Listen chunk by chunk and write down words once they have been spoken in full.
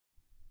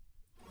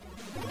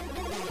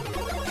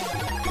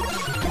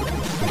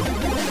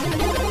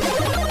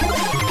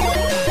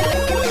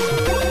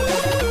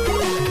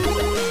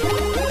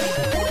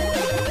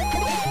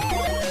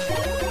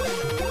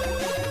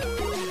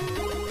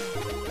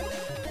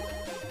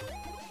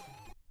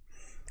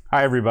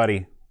Hi,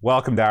 everybody.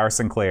 Welcome to Our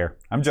Sinclair.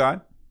 I'm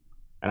John.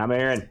 And I'm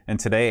Aaron. And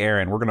today,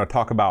 Aaron, we're going to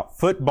talk about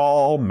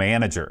Football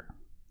Manager.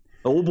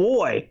 Oh,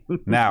 boy.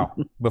 Now,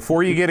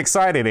 before you get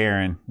excited,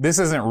 Aaron, this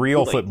isn't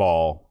real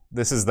football.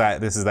 This is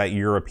that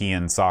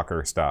European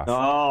soccer stuff.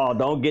 Oh,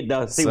 don't get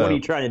the see. What are you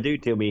trying to do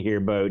to me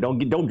here, Bo?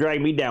 Don't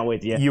drag me down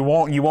with you. You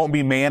won't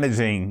be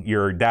managing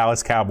your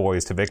Dallas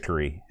Cowboys to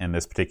victory in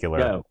this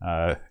particular.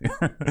 No.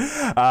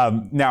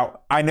 Now,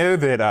 I know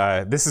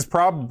that this is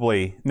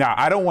probably now.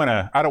 I don't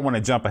want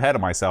to jump ahead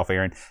of myself,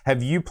 Aaron.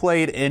 Have you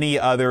played any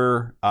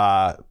other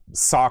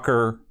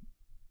soccer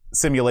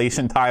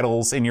simulation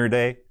titles in your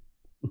day?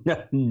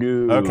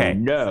 No. Okay.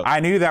 No. I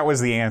knew that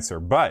was the answer,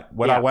 but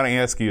what I want to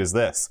ask you is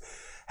this.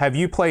 Have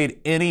you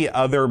played any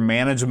other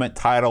management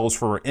titles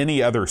for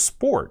any other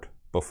sport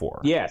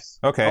before? Yes.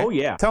 Okay. Oh,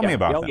 yeah. Tell me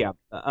about them. Yeah.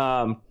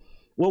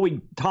 Well,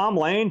 Tom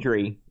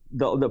Landry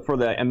for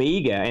the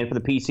Amiga and for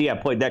the PC, I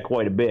played that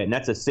quite a bit, and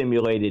that's a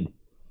simulated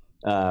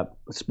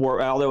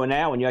sport. Although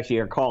now, when you actually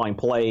are calling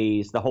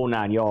plays, the whole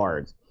 9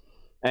 yards.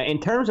 In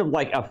terms of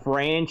like a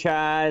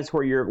franchise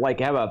where you're like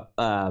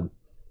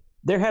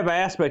there have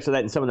aspects of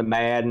that in some of the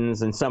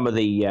Maddens and some of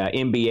the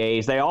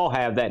NBAs. They all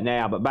have that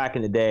now, but back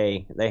in the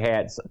day, they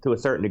had to a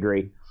certain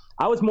degree.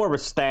 I was more of a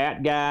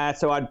stat guy,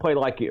 so I'd play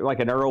like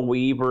an Earl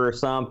Weaver or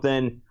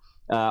something,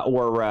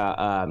 or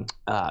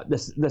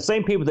the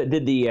same people that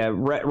did the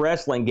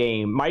wrestling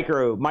game,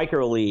 micro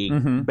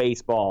league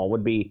baseball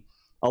would be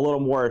a little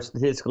more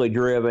statistically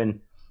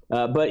driven.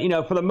 But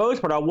for the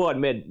most part, I will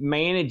admit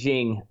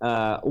managing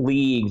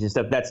leagues and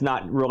stuff, that's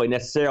not really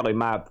necessarily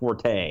my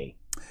forte.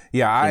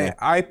 Yeah,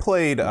 I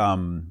played.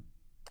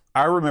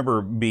 I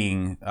remember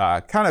being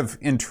kind of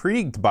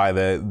intrigued by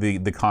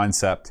the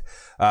concept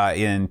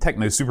in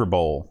Techno Super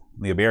Bowl,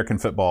 the American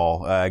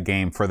football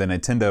game for the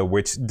Nintendo,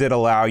 which did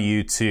allow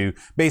you to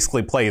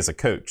basically play as a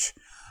coach,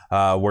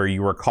 where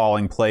you were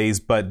calling plays,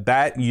 but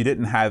that you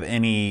didn't have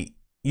any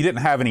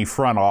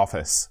front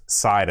office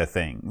side of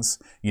things,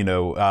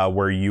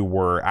 where you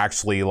were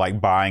actually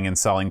like buying and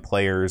selling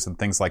players and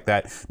things like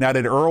that. Now,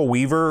 did Earl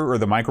Weaver or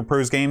the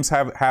Microprose games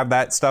have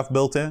that stuff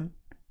built in?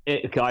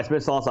 It's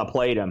been so long since I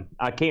played them.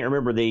 I can't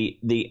remember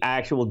the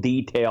actual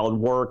detailed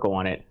work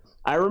on it.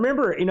 I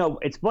remember,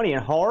 it's funny,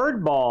 in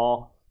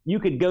hardball, you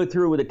could go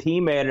through with a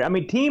team editor. I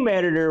mean, team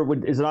editor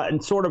is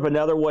not sort of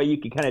another way you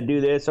could kind of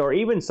do this, or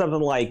even something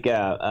like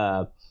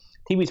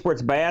TV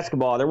Sports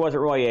Basketball. There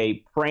wasn't really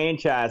a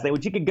franchise thing,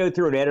 but you could go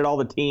through and edit all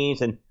the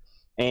teams and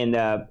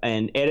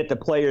edit the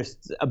players'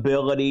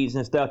 abilities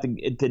and stuff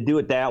to do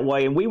it that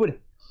way. And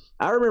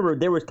I remember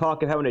there was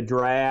talk of having a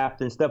draft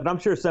and stuff, and I'm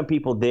sure some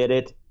people did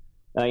it,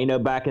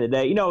 back in the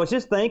day. I was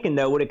just thinking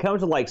though, when it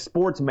comes to like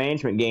sports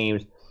management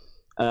games,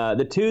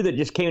 the two that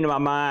just came to my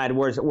mind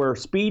were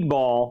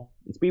Speedball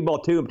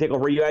 2 in particular,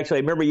 where you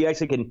actually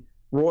can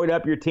roid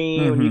up your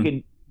team and you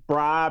can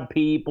bribe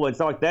people and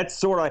stuff like that. That's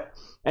sort of like.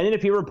 And then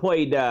if you ever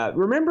played,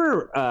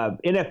 remember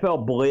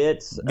NFL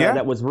Blitz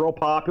that was real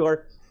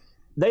popular?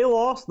 They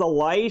lost the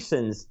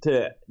license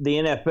to the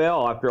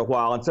NFL after a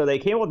while, and so they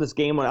came up with this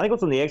game. I think it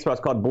was on the Xbox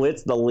called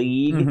Blitz the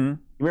League. You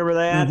remember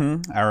that?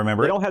 I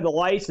remember. They don't have the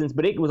license,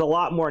 but it was a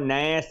lot more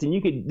nasty.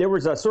 And there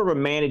was a sort of a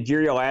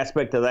managerial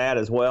aspect to that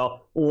as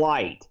well.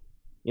 Light,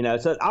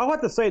 So I'll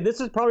have to say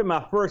this is probably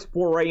my first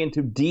foray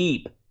into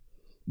deep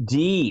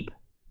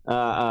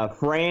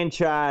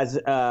franchise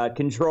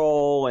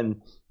control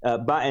and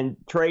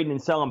trading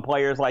and selling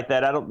players like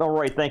that. I don't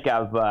really think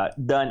I've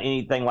done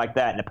anything like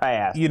that in the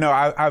past.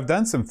 I've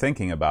done some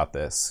thinking about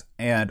this,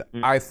 and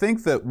I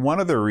think that one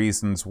of the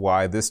reasons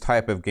why this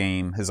type of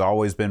game has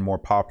always been more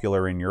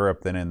popular in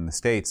Europe than in the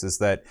States is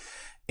that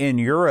in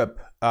Europe,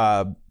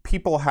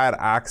 people had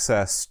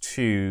access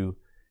to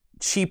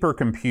cheaper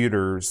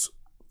computers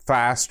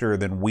faster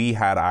than we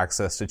had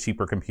access to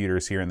cheaper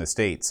computers here in the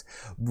States,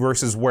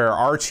 versus where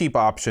our cheap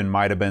option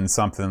might have been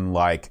something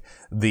like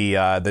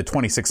the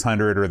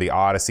 2600 or the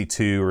Odyssey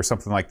 2 or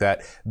something like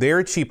that.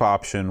 Their cheap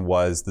option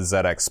was the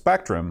ZX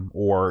Spectrum,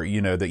 or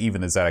even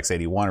the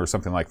ZX81 or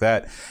something like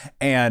that.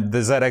 And the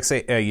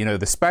ZX,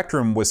 the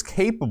Spectrum was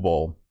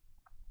capable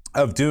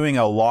of doing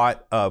a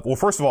lot of, well,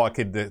 first of all, it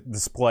could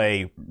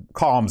display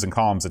columns and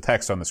columns of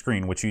text on the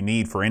screen, which you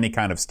need for any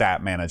kind of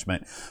stat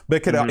management. But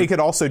it could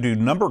also do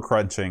number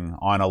crunching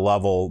on a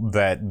level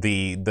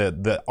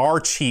that our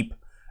cheap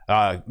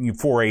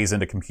forays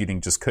into computing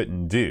just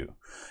couldn't do.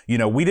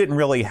 We didn't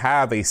really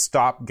have a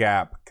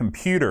stopgap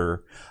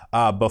computer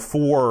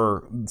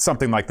before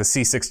something like the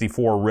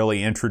C64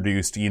 really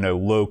introduced,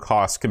 low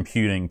cost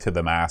computing to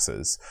the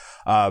masses.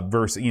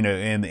 Versus,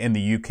 in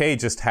the UK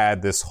just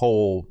had this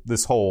whole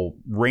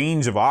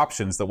range of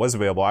options that was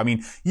available. I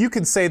mean, you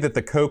could say that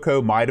the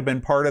Coco might have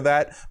been part of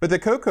that, but the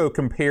Coco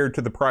compared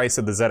to the price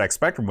of the ZX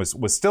Spectrum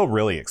was still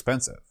really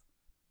expensive.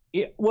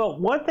 Yeah, well,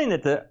 one thing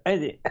that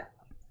the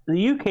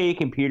UK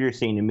computer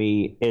scene to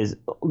me is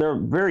they're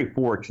very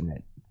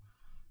fortunate,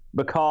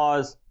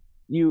 because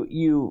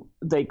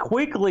they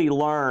quickly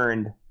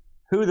learned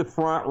who the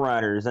front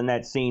runners in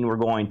that scene were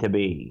going to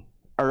be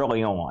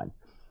early on.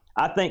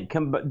 I think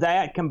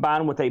that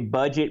combined with a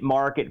budget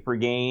market for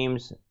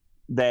games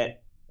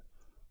that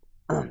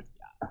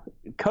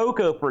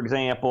Coco, for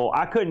example,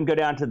 I couldn't go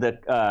down to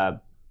the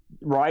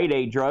Rite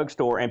Aid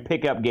drugstore and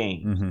pick up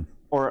games. Mm-hmm.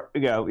 Or,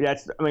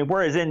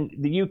 whereas in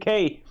the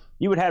UK,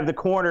 you would have the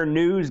corner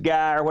news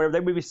guy or whatever, they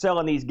would be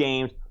selling these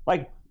games.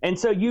 And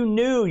so you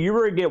knew you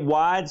were going to get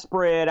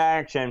widespread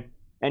action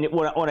and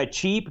on a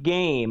cheap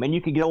game, and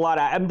you could get a lot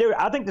of.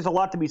 I think there's a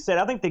lot to be said.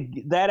 I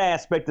think that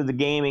aspect of the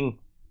gaming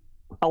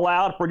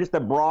allowed for just a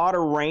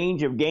broader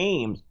range of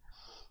games.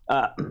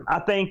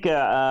 I think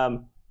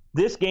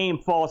this game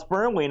falls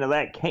firmly into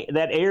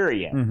that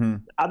area. Mm-hmm.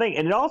 I think,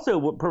 and it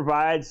also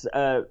provides.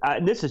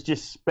 And this is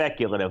just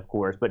speculative, of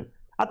course, but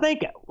I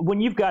think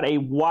when you've got a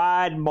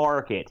wide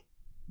market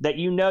that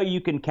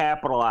you can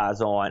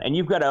capitalize on, and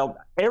you've got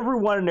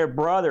everyone and their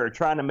brother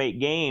trying to make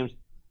games,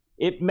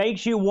 it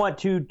makes you want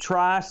to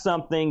try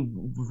something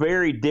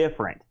very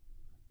different.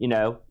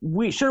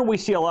 We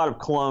see a lot of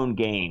cloned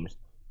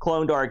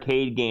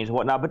arcade games and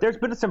whatnot, but there's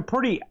been some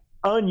pretty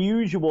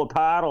unusual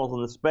titles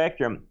on the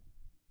spectrum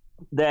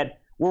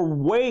that were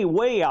way,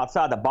 way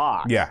outside the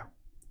box. Yeah.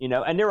 And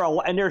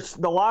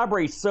the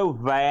library's so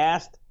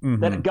vast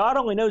mm-hmm. that God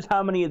only knows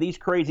how many of these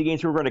crazy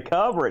games we're going to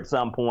cover at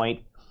some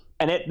point.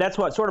 And that's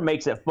what sort of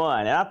makes it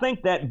fun. And I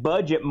think that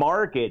budget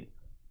market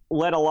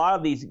let a lot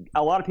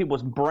of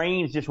people's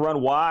brains just run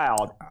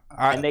wild,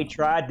 and they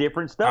try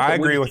different stuff. I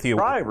agree with you.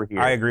 I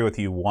agree with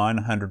you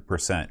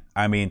 100%.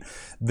 I mean,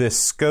 the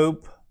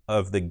scope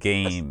of the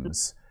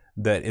games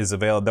that is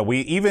available, that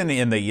we even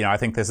in the, I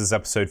think this is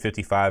episode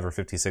 55 or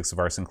 56 of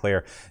our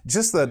Sinclair,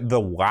 just the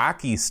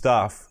wacky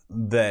stuff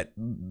that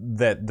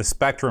the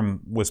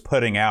Spectrum was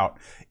putting out,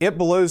 it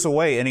blows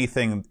away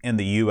anything in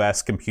the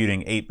U.S.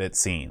 computing 8-bit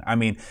scene. I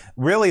mean,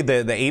 really,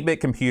 the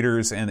 8-bit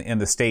computers in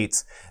the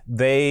States,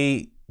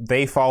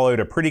 they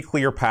followed a pretty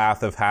clear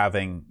path of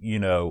having,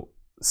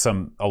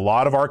 a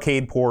lot of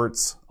arcade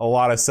ports, a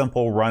lot of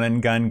simple run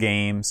and gun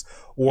games,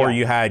 or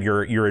you had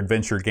your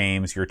adventure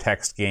games, your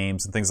text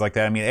games, and things like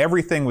that. I mean,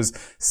 everything was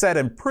set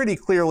in pretty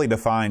clearly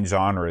defined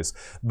genres.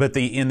 But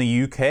in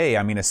the UK,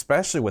 I mean,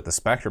 especially with the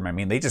Spectrum, I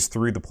mean, they just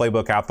threw the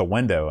playbook out the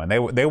window, and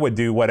they would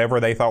do whatever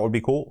they thought would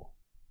be cool.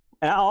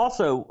 And I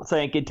also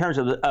think, in terms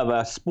of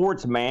a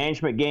sports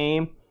management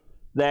game,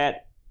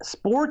 that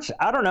sports,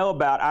 I don't know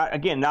about,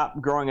 again,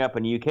 not growing up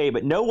in the UK,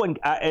 but no one,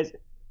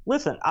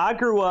 listen, I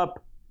grew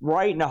up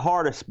right in the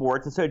heart of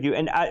sports, and so did you.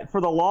 And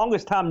for the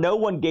longest time, no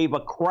one gave a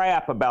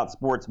crap about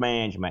sports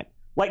management.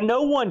 Like,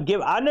 no one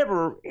I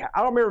don't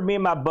remember me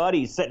and my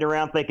buddies sitting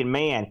around thinking,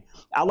 man,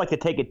 I'd like to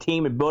take a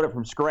team and build it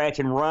from scratch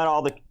and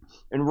run it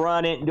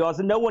and do all this.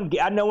 And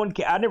I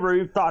never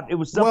even thought it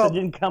was something that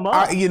didn't come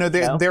up.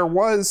 There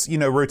was,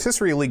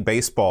 rotisserie league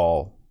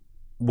baseball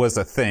was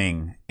a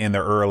thing in the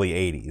early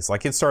 80s.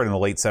 Like, it started in the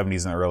late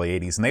 70s and the early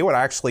 80s, and they would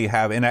actually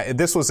have, and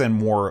this was in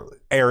more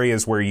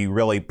areas where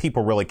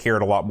people really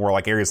cared a lot more,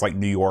 like areas like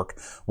New York,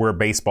 where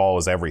baseball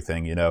was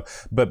everything,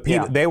 But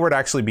they would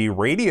actually be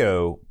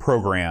radio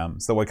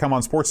programs that would come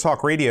on sports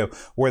talk radio,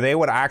 where they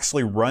would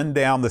actually run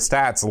down the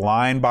stats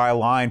line by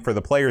line for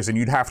the players, and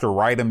you'd have to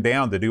write them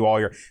down to do all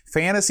your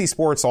fantasy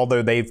sports.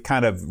 Although they've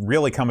kind of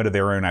really come into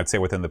their own, I'd say,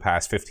 within the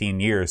past 15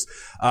 years,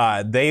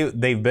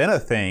 they've been a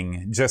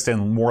thing just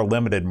in more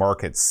limited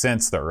markets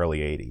since the early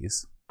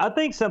 80s. I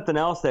think something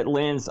else that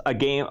lends a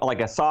game like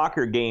a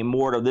soccer game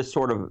more to this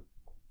sort of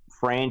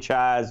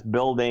franchise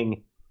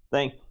building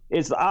thing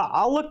is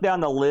I'll look down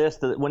the list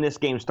when this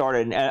game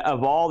started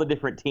of all the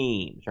different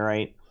teams.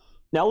 Right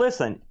now,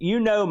 listen,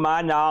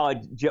 my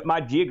knowledge, my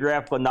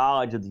geographical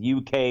knowledge of the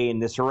UK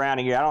and the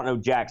surrounding area. I don't know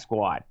jack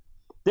squat.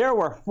 There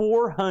were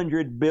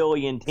 400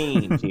 billion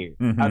teams here.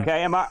 mm-hmm.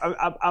 Okay,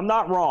 I'm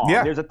not wrong.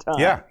 Yeah. There's a ton.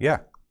 Yeah.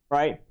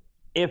 Right.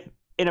 If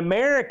in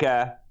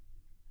America,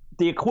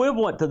 the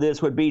equivalent to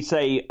this would be,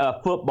 say,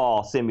 a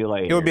football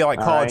simulator. It would be like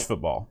college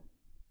football.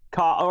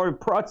 Or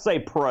let's say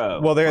pro.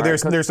 Well,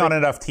 there's not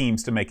enough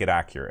teams to make it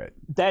accurate.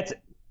 That's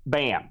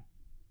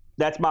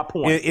my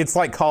point. It's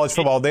like college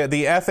football.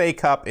 The FA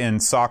Cup in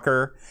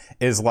soccer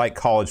is like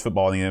college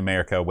football in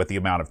America with the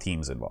amount of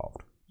teams involved.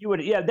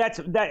 That's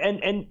that,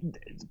 and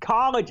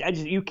college.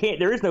 You can't.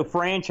 There is no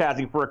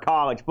franchising for a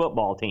college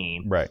football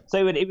team, right?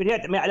 So it would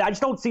have to. I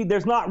just don't see.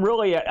 There's not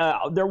really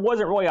there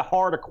wasn't really a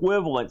hard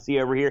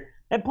equivalency over here.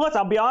 And plus,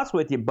 I'll be honest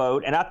with you,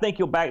 Boat, and I think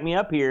you'll back me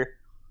up here.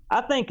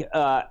 I think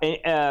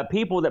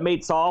people that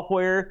made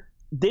software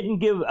didn't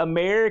give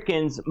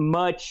Americans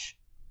much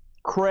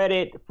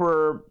credit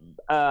for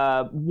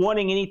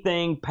wanting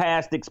anything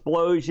past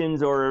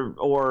explosions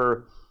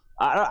or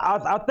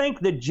I think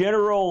the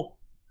general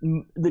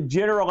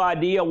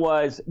idea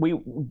was we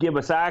give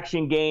us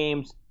action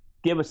games,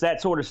 give us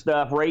that sort of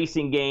stuff,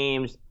 racing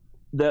games.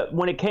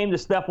 When it came to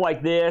stuff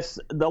like this,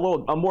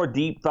 a more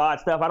deep thought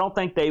stuff, I don't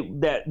think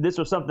that this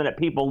was something that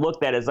people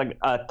looked at as like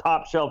a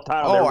top shelf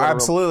title. Oh,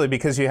 absolutely,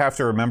 because you have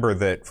to remember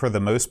that for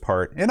the most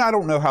part, and I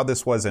don't know how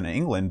this was in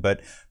England,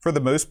 but for the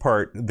most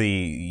part,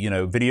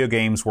 the video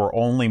games were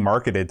only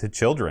marketed to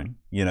children.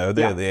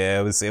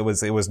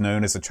 It was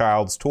known as a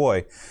child's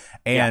toy,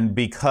 And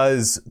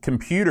because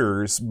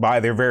computers, by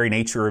their very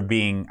nature of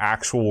being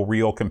actual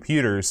real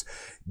computers,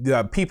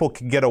 people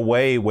can get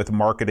away with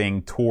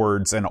marketing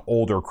towards an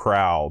older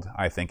crowd,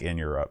 I think, in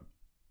Europe.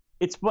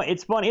 It's funny.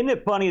 Isn't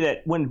it funny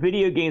that when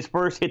video games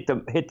first hit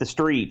the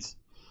streets,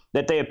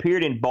 that they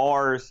appeared in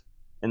bars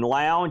and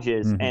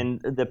lounges,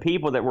 and the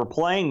people that were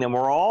playing them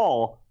were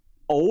all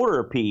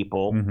older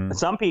people.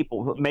 Some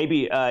people,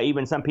 maybe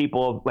even some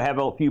people have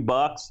a few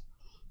bucks.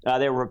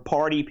 They were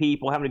party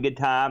people having a good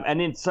time. And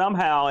then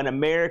somehow in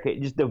America,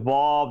 it just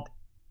evolved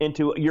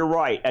into, you're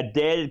right, a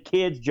dead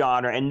kids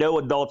genre, and no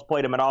adults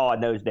played them at all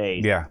in those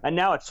days. Yeah. And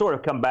now it's sort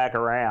of come back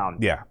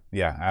around. Yeah,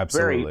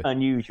 absolutely. Very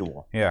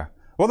unusual. Yeah.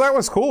 Well, that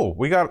was cool.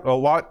 We got a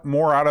lot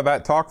more out of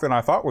that talk than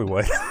I thought we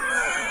would.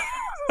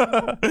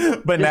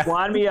 But just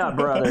wind me up,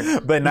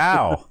 brother. But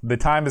now the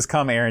time has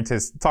come, Aaron, to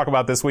talk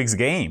about this week's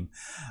game.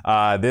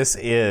 This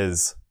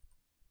is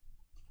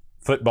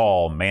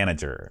Football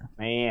Manager.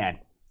 Man,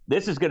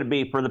 this is going to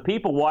be, for the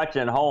people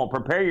watching at home,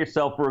 prepare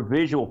yourself for a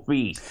visual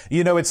feast.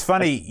 You know, it's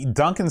funny.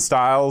 Duncan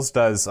Styles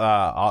does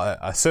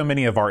so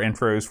many of our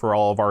intros for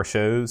all of our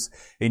shows.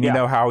 And you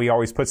know how he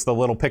always puts the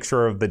little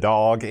picture of the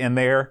dog in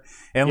there?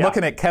 And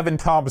looking at Kevin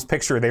Tom's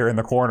picture there in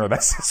the corner,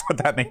 that's just what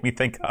that made me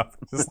think of.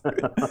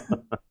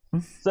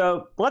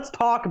 So let's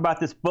talk about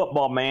this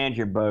Football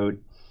Manager, Boat.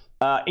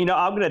 I'm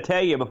going to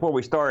tell you before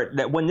we start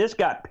that when this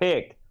got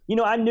picked,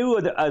 I knew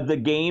of the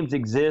game's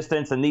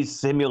existence and these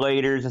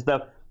simulators and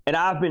stuff. And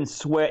I've been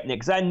sweating it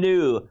because I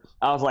knew,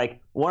 I was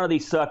like, one of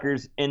these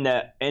suckers in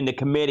the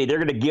committee, they're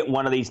going to get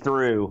one of these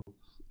through.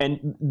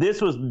 And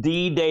this was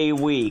D-Day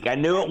week. I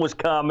knew it was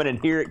coming, and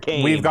here it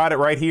came. We've got it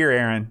right here,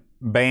 Aaron.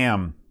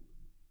 Bam.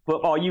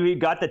 Football, you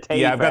got the tape.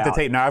 Yeah, I've got the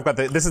tape. Now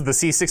this is the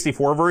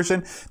C64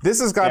 version. This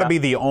has got to be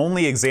the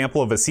only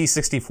example of a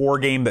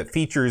C64 game that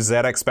features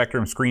ZX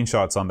Spectrum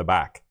screenshots on the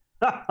back.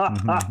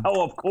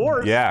 Oh, of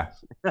course. Yeah.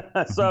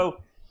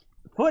 So,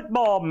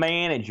 Football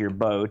Manager,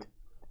 Boat.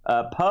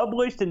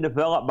 Published and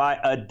developed by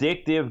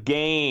Addictive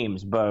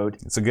Games, Boat.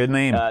 It's a good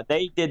name.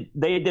 They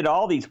did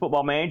all these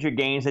Football Manager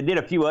games. They did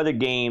a few other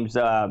games,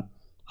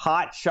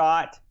 Hot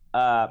Shot,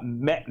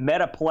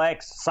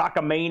 Metaplex,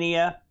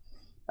 Soccermania.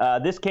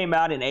 This came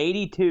out in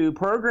 '82,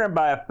 programmed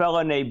by a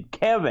fellow named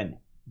Kevin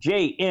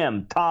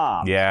J.M.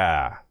 Tom.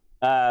 Yeah.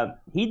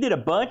 He did a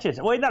bunch of,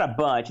 well, not a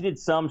bunch. He did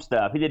some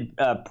stuff. He did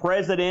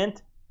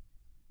President,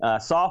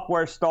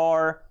 Software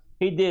Star.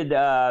 He did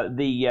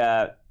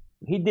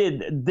he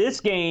did this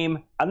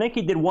game. I think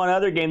he did one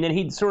other game. Then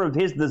his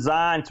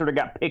design sort of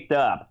got picked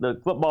up,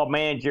 the Football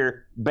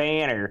Manager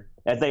banner,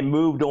 as they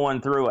moved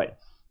on through it.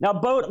 Now,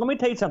 Boat, let me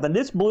tell you something.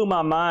 This blew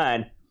my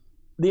mind.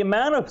 The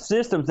amount of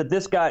systems that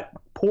this got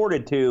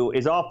ported to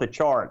is off the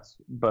charts,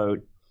 Boat.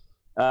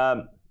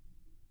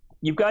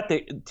 You've got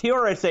the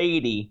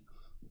TRS-80.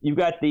 You've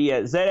got the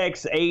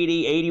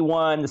ZX-80,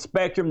 81, the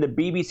Spectrum, the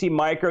BBC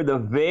Micro, the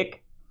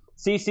VIC,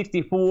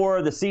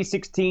 C64, the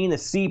C16, the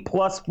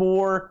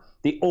C+4,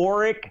 the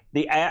Auric,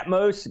 the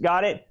Atmos,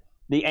 got it.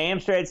 The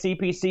Amstrad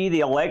CPC, the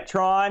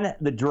Electron,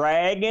 the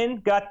Dragon,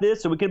 got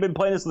this. So we could have been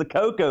playing this with the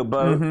Coco,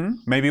 Boat.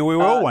 Maybe we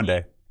will one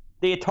day.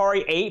 The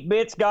Atari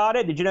 8-bits got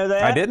it. Did you know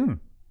that? I didn't.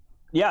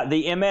 Yeah,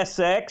 the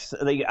MSX,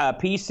 the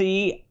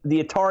PC,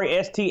 the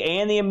Atari ST,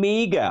 and the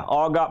Amiga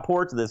all got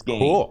ports of this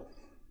game. Cool.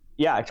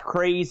 Yeah, it's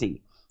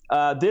crazy.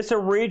 This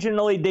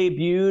originally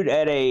debuted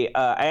at a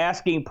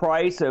asking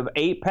price of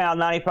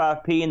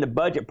 £8.95, and the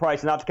budget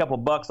price knocked a couple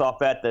bucks off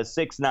that to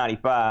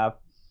 $6.95.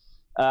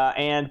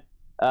 And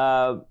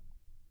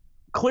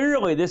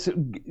clearly,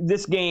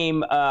 this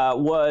game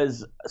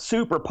was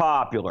super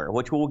popular,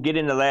 which we'll get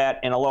into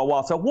that in a little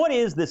while. So, what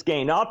is this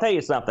game? Now, I'll tell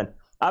you something.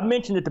 I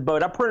mentioned it to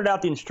Boat. I printed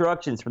out the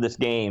instructions for this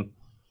game.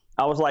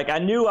 I was like, I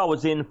knew I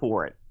was in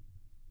for it,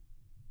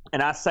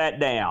 and I sat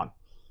down.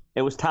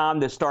 It was time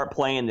to start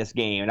playing this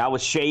game, and I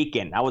was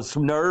shaking. I was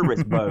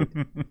nervous, Boat.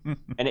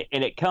 and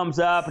it comes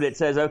up, and it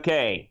says,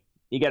 okay,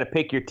 you got to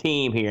pick your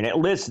team here. And it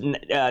lists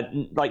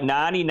like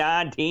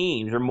 99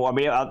 teams or more. I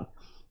mean,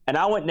 and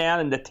I went down,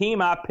 and the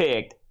team I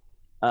picked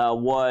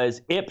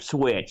was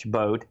Ipswich,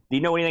 Boat. Do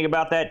you know anything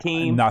about that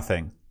team?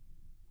 Nothing.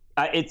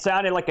 It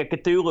sounded like a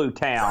Cthulhu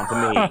town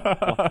to me.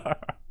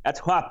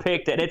 That's why I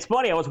picked it. It's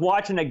funny. I was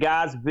watching a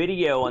guy's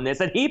video on this,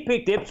 and he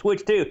picked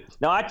Ipswich too.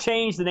 Now, I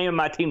changed the name of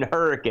my team to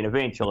Hurricane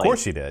eventually. Of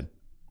course you did.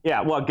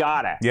 Yeah, well,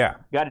 gotta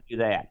do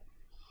that.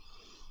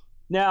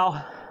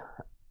 Now,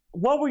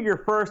 what were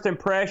your first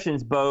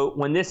impressions, Boat,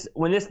 when this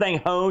thing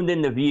honed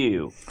into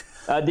view?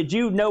 Did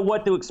you know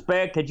what to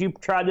expect? Had you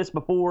tried this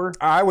before?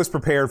 I was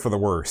prepared for the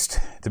worst,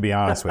 to be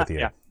honest with you.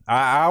 Yeah.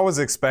 I was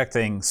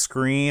expecting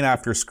screen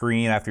after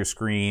screen after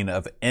screen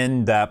of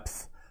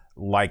in-depth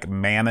like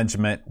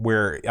management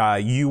where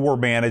you were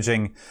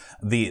managing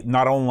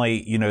not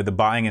only the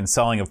buying and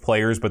selling of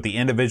players, but the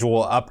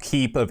individual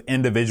upkeep of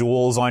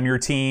individuals on your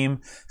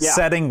team,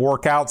 setting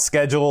workout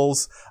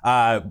schedules,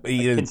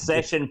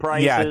 concession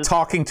prices,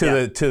 talking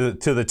to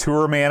the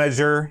tour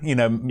manager,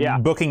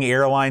 booking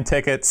airline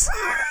tickets.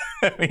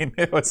 I mean,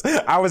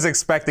 I was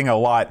expecting a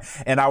lot,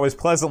 and I was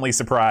pleasantly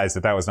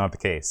surprised that was not the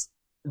case.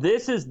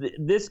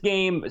 this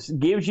game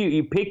gives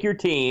you pick your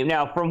team.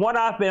 Now, from what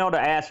I've been able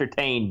to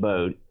ascertain,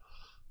 Boat,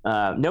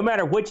 no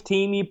matter which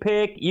team you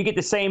pick, you get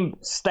the same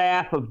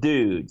staff of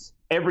dudes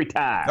every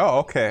time. Oh,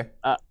 okay.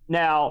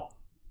 Now,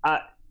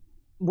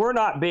 we're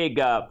not big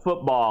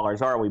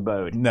footballers, are we,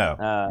 Boat?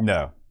 No,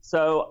 no.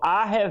 So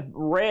I have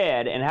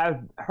read and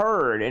have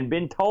heard and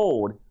been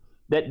told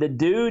that the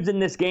dudes in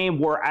this game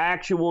were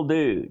actual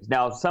dudes.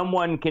 Now,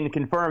 someone can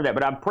confirm that,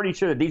 but I'm pretty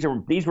sure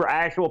that these were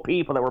actual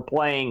people that were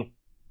playing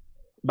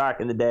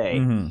back in the day.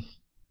 Mm-hmm.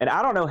 And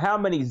I don't know how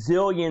many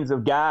zillions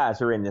of guys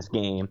are in this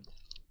game,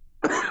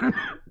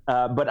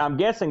 but I'm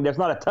guessing there's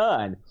not a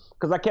ton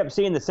because I kept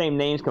seeing the same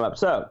names come up.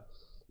 So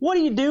what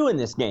do you do in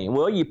this game?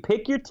 Well, you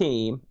pick your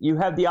team. You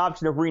have the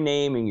option of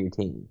renaming your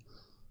team.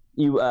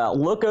 You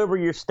look over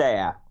your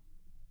staff,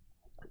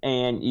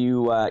 and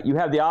you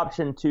have the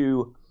option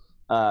to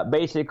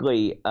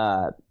basically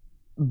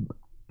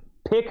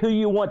pick who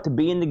you want to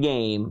be in the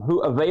game,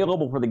 who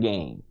available for the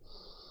game.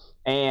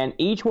 And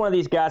each one of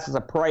these guys has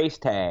a price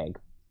tag,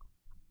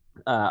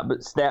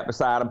 but stat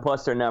beside them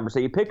plus their number. So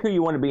you pick who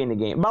you want to be in the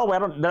game. By the way,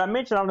 did I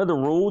mention I don't know the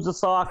rules of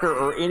soccer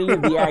or any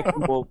of the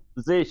actual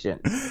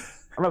positions?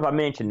 I don't know if I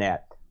mentioned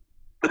that.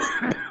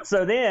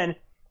 So then,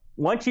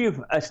 once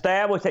you've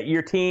established that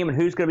your team and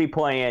who's going to be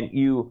playing,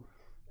 you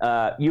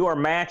are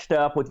matched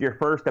up with your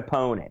first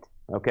opponent.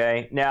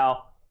 Okay.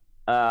 Now,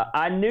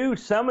 I knew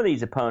some of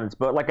these opponents,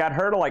 but like I'd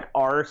heard of like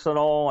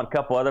Arsenal and a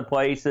couple other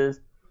places.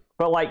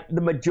 But like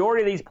the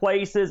majority of these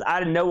places, I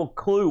had no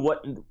clue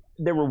what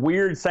they were.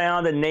 Weird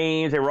sounding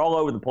names. They were all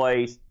over the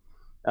place.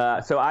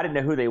 So I didn't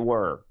know who they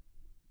were.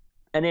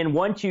 And then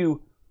once your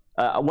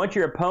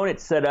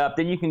opponent's set up,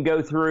 then you can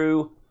go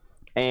through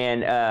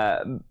and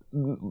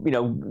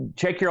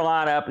check your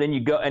lineup.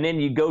 And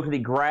then you go to the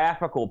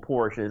graphical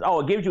portions.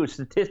 Oh, it gives you a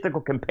statistical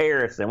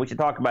comparison. We should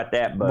talk about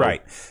that, Bud.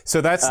 Right.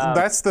 So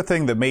that's the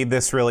thing that made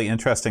this really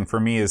interesting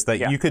for me is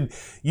that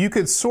you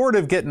could sort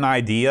of get an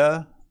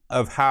idea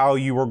of how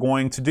you were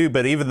going to do,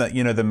 but even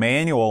the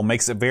manual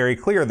makes it very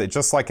clear that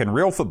just like in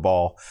real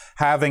football,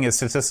 having a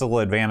statistical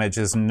advantage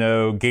is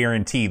no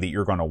guarantee that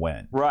you're going to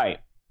win. Right.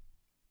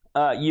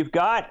 You've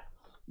got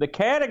the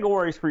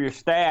categories for your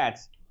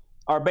stats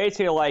are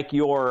basically like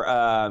you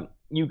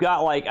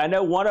got like, I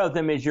know one of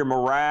them is your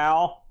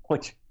morale,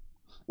 which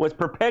was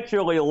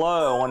perpetually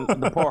low on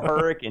the poor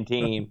Hurricane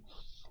team.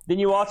 Then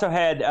you also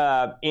had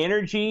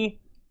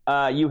energy,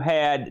 you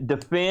had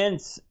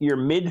defense, your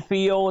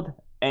midfield,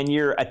 and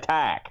your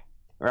attack,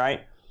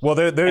 right? Well,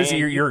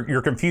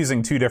 you're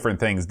confusing two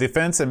different things.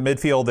 Defense and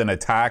midfield and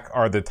attack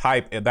are the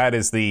type that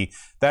is the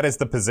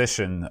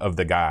position of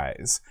the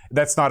guys.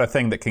 That's not a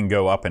thing that can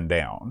go up and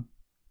down.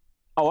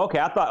 Oh, okay.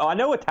 I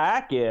know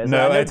attack is.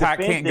 No, attack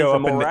can't go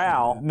up and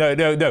down. No.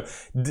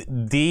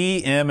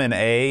 D, M, and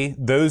A,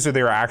 those are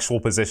their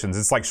actual positions.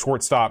 It's like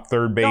shortstop,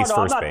 third base, first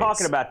base. I'm not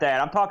talking about that.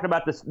 I'm talking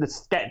about the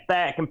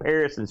stat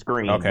comparison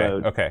screen.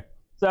 Okay.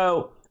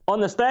 So on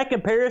the stat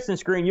comparison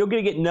screen, you're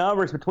going to get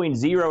numbers between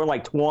 0 and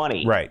like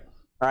 20. Right.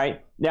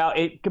 Now,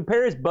 it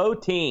compares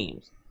both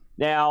teams.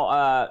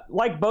 Now,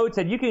 like Boat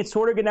said, you can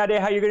sort of get an idea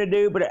how you're going to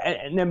do,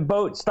 and then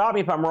Boat, stop me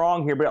if I'm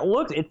wrong here, but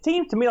it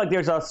seems to me like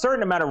there's a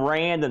certain amount of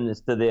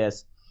randomness to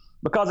this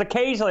because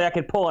occasionally I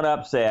could pull an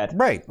upset.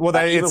 Right. Well,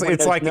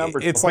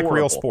 it's like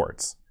real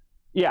sports.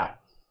 Yeah.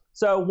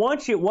 So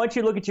once you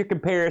look at your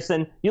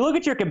comparison,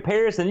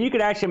 you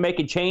can actually make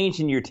a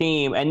change in your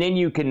team, and then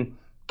you can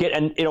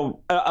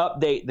it'll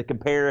update the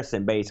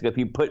comparison basically. If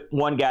you put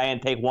one guy in,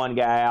 take one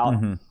guy out,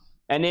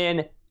 and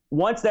then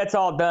once that's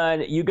all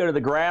done, you go to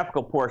the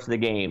graphical portion of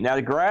the game. Now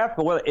the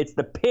graphical, it's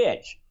the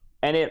pitch,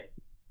 and it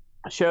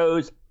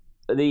shows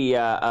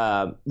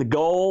the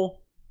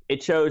goal.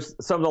 It shows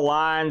some of the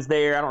lines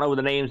there. I don't know what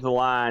the names of the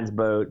lines,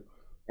 Boat,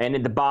 and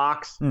in the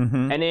box,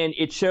 and then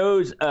it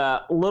shows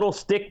little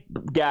stick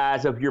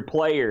guys of your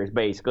players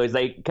basically as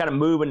they kind of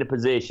move into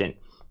position.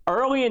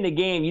 Early in the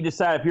game, you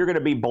decide if you're going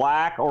to be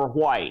black or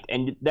white,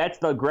 and that's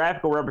the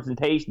graphical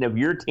representation of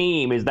your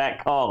team is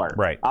that color.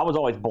 Right. I was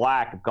always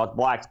black because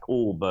black's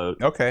cool,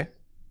 Boat. Okay.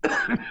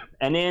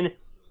 And then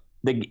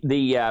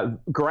the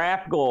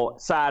graphical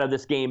side of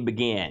this game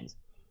begins,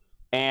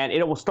 and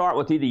it will start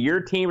with either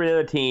your team or the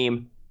other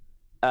team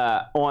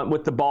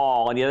with the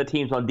ball, and the other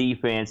team's on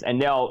defense,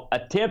 and they'll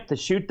attempt to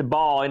shoot the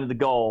ball into the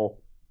goal,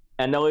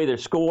 and they'll either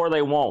score or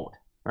they won't.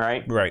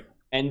 Right.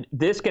 And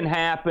this can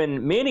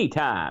happen many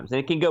times, and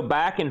it can go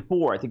back and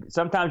forth.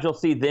 Sometimes you'll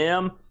see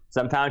them.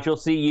 Sometimes you'll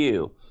see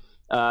you.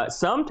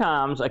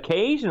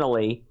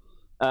 Occasionally,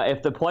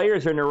 if the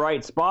players are in the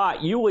right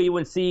spot, you will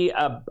even see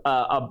a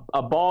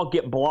ball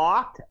get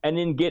blocked and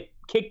then get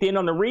kicked in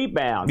on the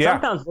rebound. Yeah.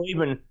 Sometimes there'll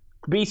even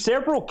be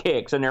several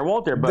kicks in there,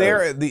 won't there,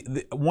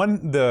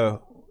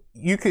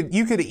 You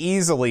could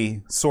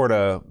easily sort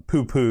of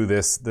poo-poo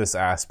this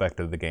aspect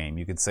of the game.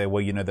 You could say,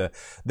 well,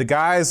 the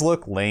guys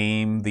look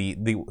lame.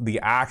 The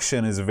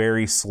action is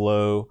very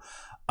slow.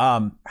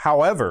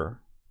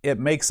 However, it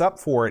makes up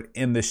for it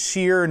in the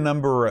sheer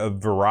number of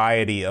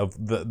variety of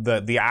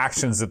the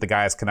actions that the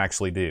guys can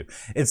actually do.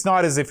 It's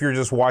not as if you're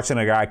just watching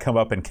a guy come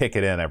up and kick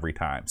it in every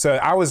time. So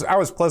I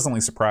was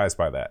pleasantly surprised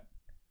by that.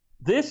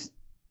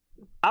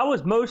 I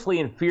was mostly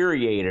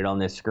infuriated on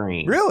this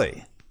screen.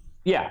 Really?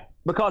 Yeah,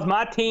 because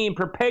my team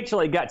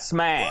perpetually got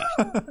smashed.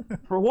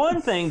 For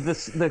one thing,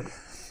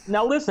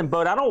 now listen,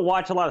 Bud, I don't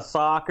watch a lot of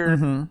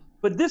soccer,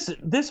 but this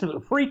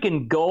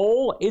freaking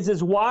goal is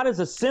as wide as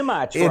a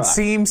semi-truck. It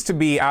seems to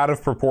be out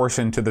of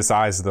proportion to the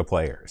size of the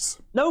players.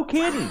 No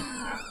kidding.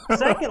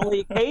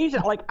 Secondly,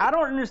 occasionally, I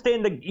don't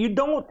understand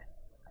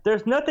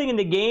there's nothing in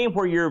the game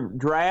where you're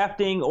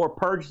drafting or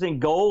purchasing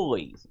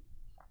goalies.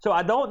 So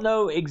I don't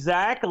know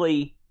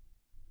exactly.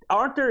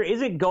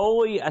 Isn't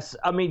goalie?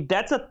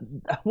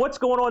 What's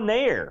going on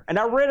there? And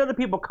I read other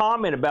people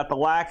comment about the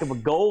lack of a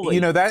goalie.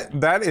 You know,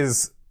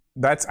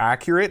 that's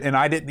accurate, and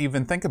I didn't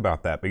even think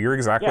about that, but you're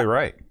exactly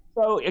right.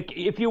 So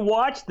if you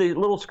watch the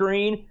little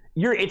screen,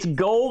 it's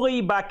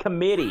goalie by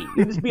committee.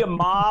 It'd just be a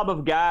mob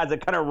of guys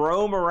that kind of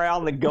roam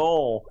around the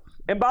goal.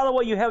 And by the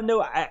way, you have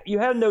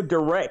no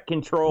direct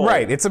control.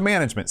 Right, it's a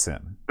management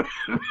sim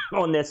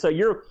on this. So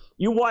you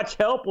watch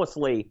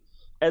helplessly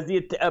as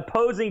the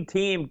opposing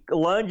team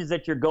lunges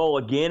at your goal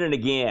again and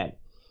again.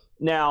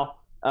 Now,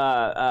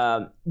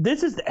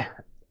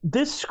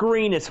 this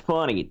screen is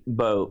funny,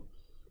 Bo.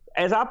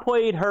 As I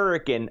played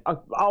Hurricane,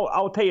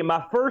 I'll tell you,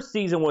 my first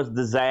season was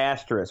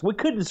disastrous. We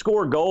couldn't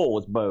score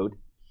goals, Bo.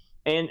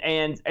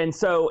 And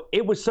so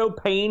it was so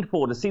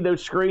painful to see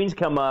those screens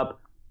come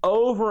up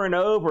over and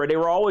over. They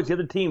were always the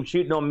other team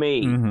shooting on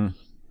me. Mm-hmm.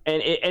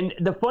 And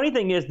the funny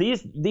thing is,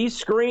 these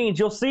screens,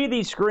 you'll see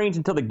these screens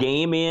until the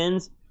game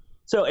ends.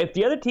 So if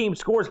the other team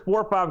scores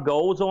 4 or 5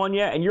 goals on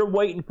you and you're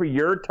waiting for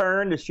your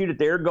turn to shoot at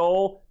their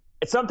goal,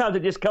 sometimes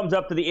it just comes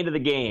up to the end of the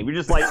game. You're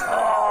just like,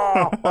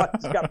 oh, I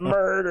just got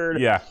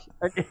murdered. Yeah.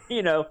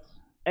 You know,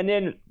 and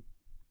then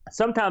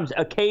sometimes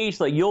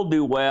occasionally you'll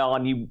do well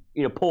and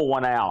you pull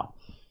one out.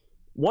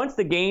 Once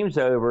the game's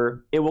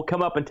over, it will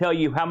come up and tell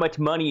you how much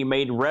money you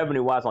made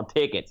revenue-wise on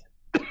tickets.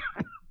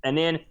 And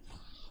then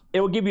it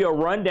will give you a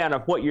rundown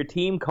of what your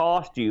team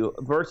cost you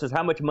versus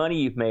how much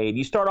money you've made.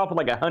 You start off with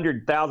like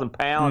 100,000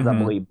 pounds, I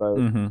believe,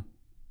 both,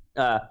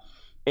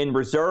 in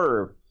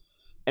reserve.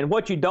 And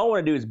what you don't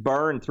want to do is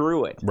burn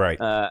through it. Right.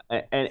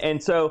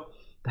 And so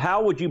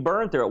how would you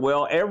burn through it?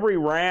 Well, every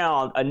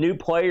round, a new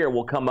player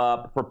will come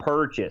up for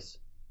purchase.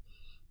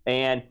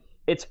 And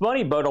it's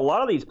funny, but a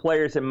lot of these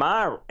players, in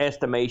my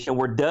estimation,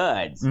 were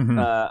duds. And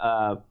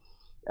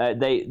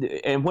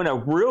when a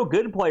real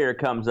good player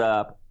comes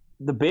up,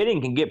 the bidding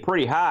can get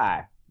pretty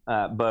high,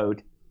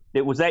 Boat.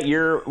 Was that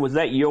your experience?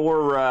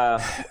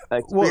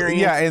 Well,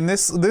 yeah, and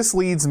this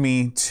leads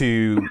me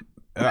to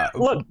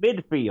look,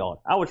 midfield.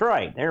 I was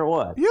right. There it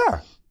was.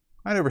 Yeah,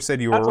 I never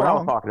said you were wrong. That's what I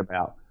was talking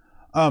about.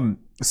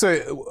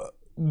 So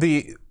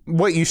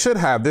what you should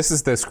have, this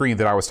is the screen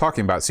that I was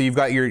talking about. So you've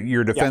got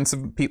your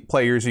defensive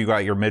players, you've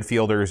got your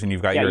midfilders, and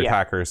you've got your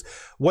attackers.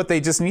 What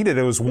they just needed,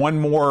 it was one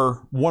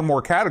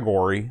more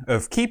category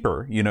of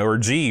keeper, or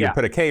G, or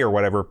put a K or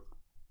whatever.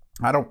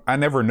 I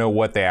never know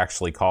what they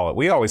actually call it.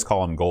 We always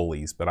call them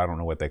goalies, but I don't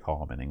know what they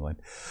call them in England.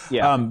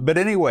 Yeah. But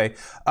anyway,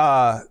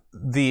 a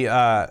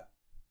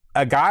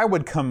guy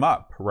would come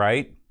up,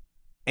 right?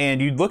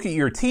 And you'd look at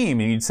your team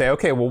and you'd say,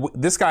 okay, well,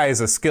 this guy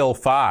is a skill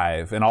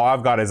 5 and all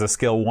I've got is a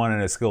skill 1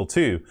 and a skill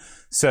 2.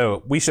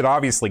 So we should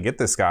obviously get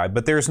this guy.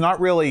 But there's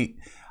not really,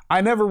 I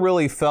never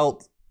really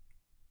felt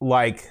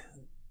like,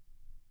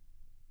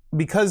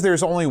 because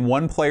there's only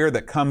one player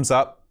that comes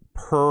up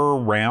per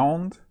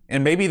round,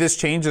 and maybe this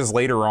changes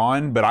later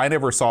on, but I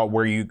never saw it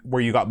where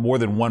you got more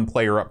than one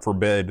player up for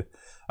bid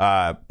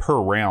per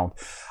round.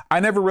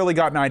 I never really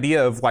got an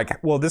idea of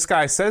like, well, this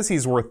guy says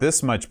he's worth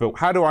this much, but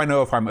how do I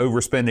know if I'm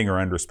overspending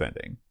or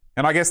underspending?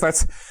 And I guess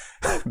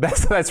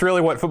that's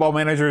really what football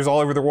managers all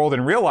over the world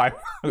in real life,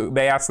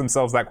 they ask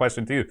themselves that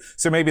question too.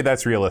 So maybe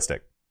that's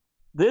realistic.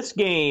 This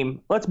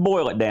game, let's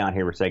boil it down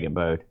here for a second,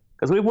 Bo,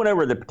 because we went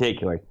over the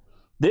particulars.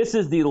 This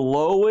is the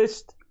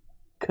lowest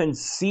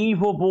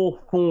conceivable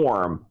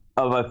form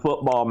of a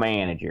football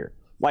manager.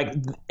 Like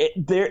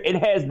it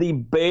has the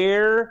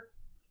bare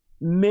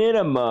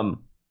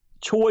minimum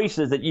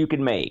choices that you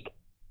can make.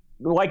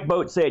 Like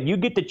Boat said, you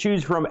get to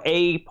choose from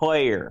a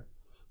player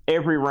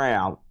every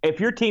round. If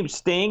your team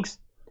stinks,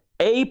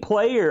 a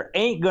player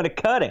ain't going to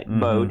cut it,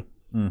 Boat.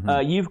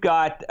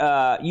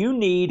 Mm-hmm. You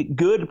need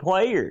good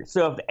players.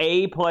 So if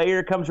a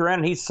player comes around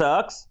and he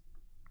sucks,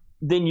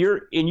 then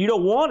you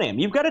don't want him.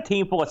 You've got a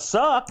team full of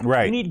suck.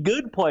 Right. You need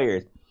good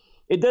players.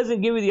 It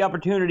doesn't give you the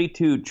opportunity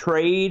to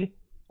trade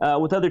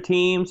with other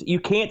teams.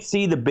 You can't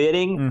see the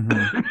bidding.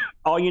 Mm-hmm.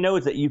 All you know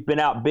is that you've been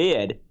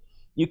outbid.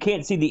 You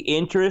can't see the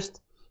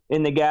interest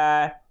in the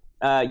guy.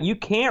 You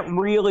can't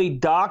really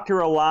doctor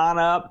a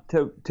lineup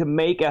to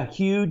make a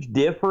huge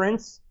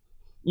difference.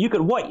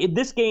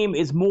 This game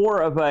is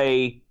more of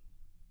a.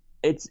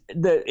 It's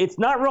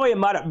not really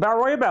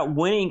about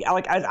winning.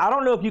 Like I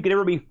don't know if you could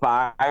ever be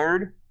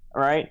fired.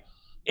 Right?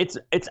 It's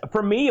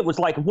for me. It was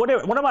like, what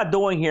am I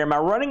doing here? Am I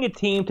running a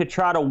team to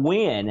try to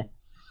win,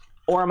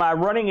 or am I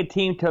running a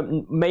team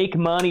to make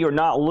money or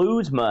not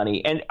lose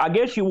money? And I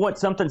guess you want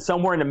something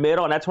somewhere in the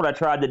middle, and that's what I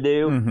tried to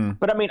do. Mm-hmm.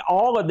 But I mean,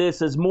 all of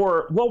this is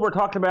more, what we're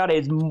talking about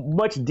is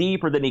much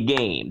deeper than a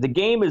game. The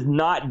game is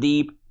not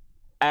deep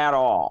at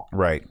all.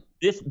 Right.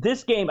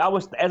 This game,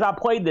 as I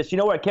played this, you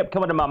know what kept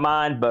coming to my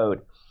mind,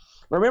 Boat?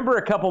 Remember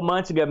a couple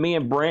months ago, me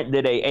and Brent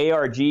did a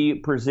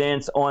ARG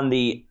presents on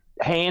the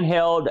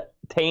handheld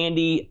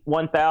Tandy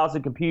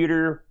 1000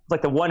 computer. It's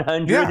like the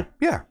 100.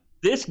 Yeah.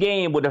 This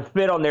game would have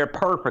fit on there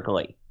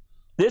perfectly.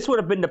 This would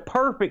have been the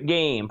perfect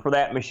game for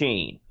that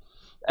machine.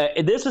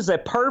 This is a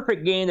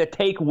perfect game to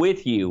take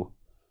with you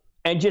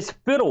and just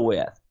fiddle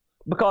with.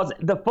 Because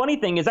the funny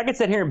thing is, I could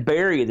sit here and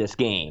bury this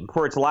game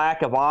for its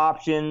lack of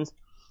options,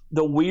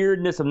 the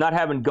weirdness of not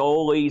having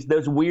goalies,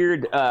 those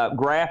weird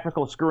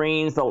graphical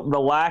screens, the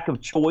lack of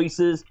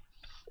choices.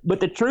 But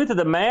the truth of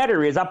the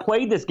matter is, I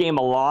played this game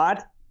a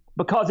lot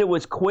because it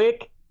was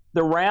quick,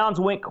 the rounds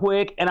went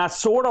quick, and I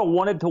sort of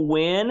wanted to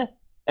win.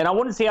 And I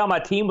wanted to see how my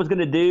team was going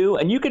to do.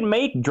 And you can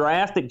make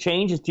drastic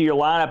changes to your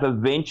lineup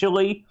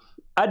eventually.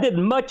 I did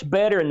much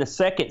better in the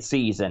second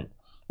season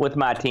with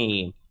my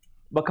team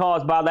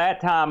because by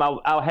that time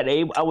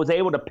I was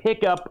able to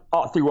pick up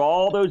through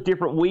all those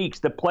different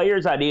weeks the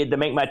players I needed to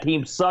make my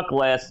team suck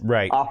less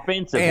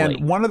offensively.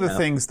 And one of the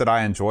things that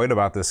I enjoyed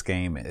about this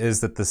game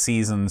is that the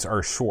seasons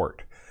are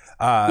short.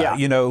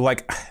 You know,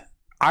 like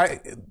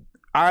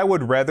I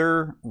would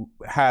rather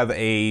have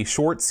a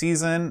short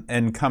season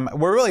and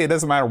well, really, it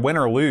doesn't matter win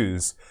or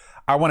lose.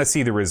 I want to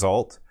see the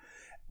result.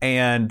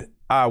 And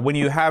when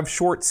you have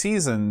short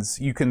seasons,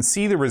 you can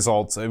see the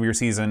results of your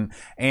season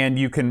and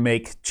you can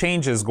make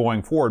changes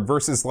going forward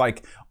versus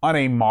like on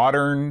a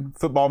modern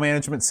football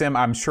management sim.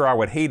 I'm sure I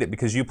would hate it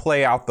because you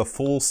play out the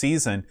full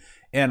season.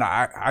 And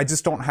I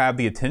just don't have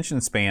the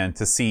attention span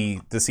to see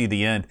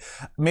the end.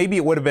 Maybe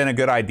it would have been a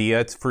good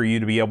idea for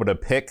you to be able to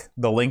pick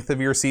the length of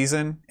your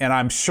season. And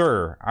I'm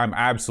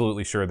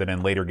absolutely sure that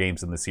in later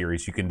games in the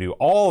series, you can do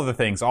all of the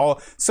things.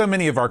 So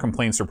many of our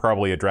complaints are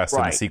probably addressed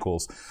in the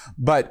sequels.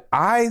 But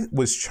I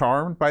was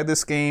charmed by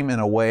this game in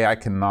a way I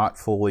cannot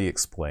fully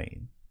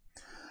explain.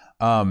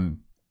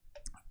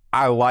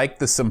 I like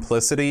the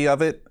simplicity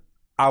of it.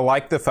 I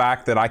like the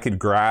fact that I could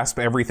grasp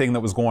everything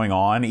that was going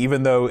on,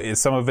 even though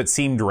some of it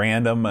seemed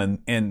random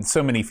and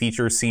so many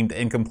features seemed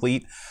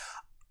incomplete.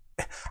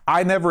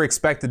 I never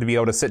expected to be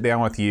able to sit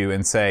down with you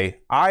and say,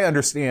 I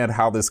understand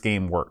how this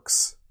game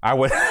works. I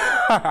would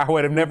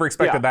have never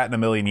expected that in a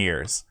million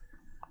years.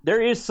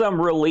 There is some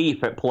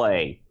relief at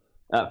play,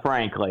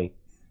 frankly.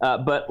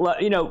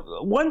 But, you know,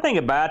 one thing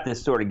about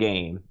this sort of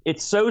game,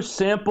 it's so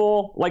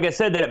simple, like I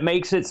said, that it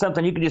makes it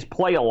something you can just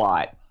play a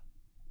lot.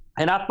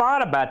 And I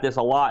thought about this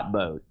a lot,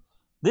 Bo.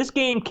 This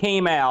game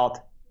came out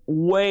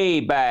way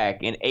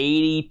back in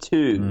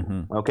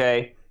 82,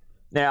 okay?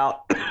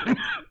 Now,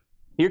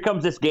 here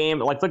comes this game.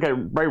 Like, look at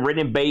very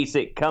written in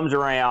BASIC, comes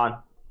around,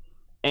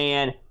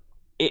 and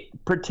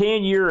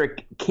pretend you're a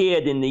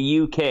kid in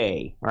the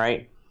UK,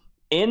 right?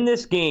 In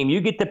this game,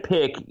 you get to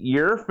pick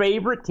your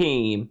favorite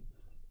team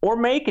or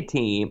make a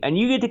team, and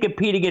you get to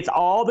compete against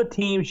all the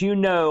teams you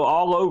know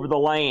all over the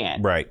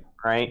land. Right?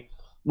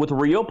 With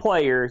real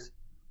players.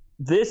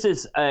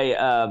 This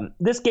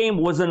game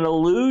was an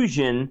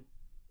illusion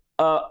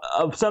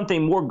of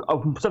something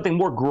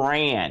more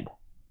grand,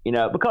 you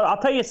know. Because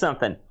I'll tell you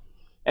something,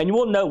 and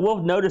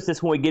we'll notice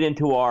this when we get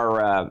into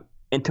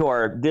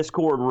our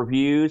Discord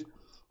reviews.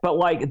 But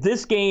like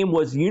this game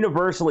was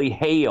universally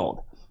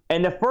hailed,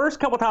 and the first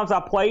couple times I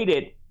played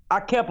it,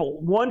 I kept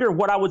wondering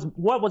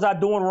what was I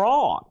doing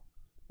wrong?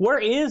 Where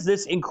is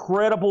this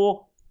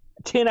incredible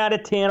 10 out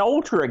of 10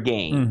 Ultra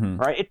game?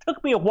 Right? It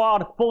took me a while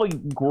to fully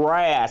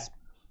grasp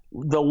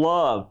the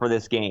love for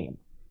this game.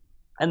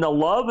 And the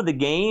love of the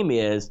game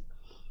is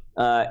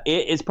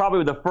it is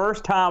probably the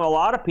first time a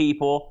lot of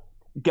people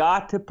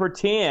got to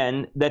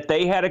pretend that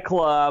they had a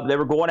club, they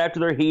were going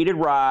after their heated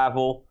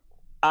rival.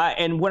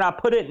 And when I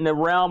put it in the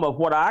realm of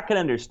what I can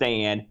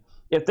understand,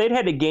 if they'd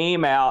had a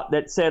game out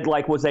that said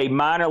like was a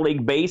minor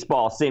league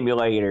baseball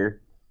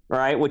simulator,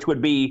 right, which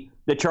would be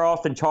the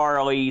Charleston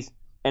Charlies,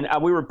 and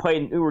we were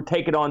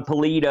taking on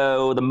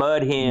Toledo, the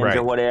Mud Hens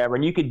or whatever,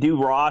 and you could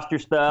do roster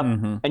stuff,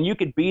 and you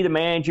could be the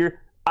manager.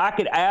 I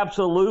could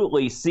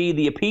absolutely see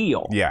the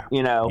appeal.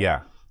 You know.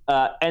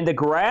 And the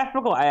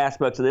graphical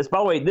aspects of this, by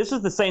the way, this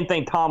is the same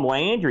thing Tom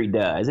Landry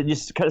does. It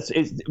just because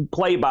it's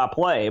play by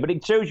play, but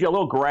it shows you a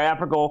little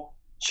graphical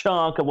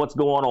chunk of what's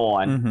going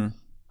on.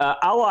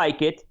 I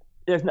like it.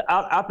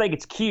 I think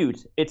it's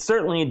cute. It's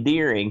certainly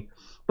endearing,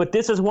 but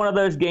this is one of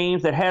those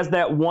games that has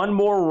that one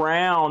more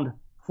round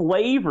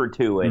flavor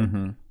to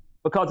it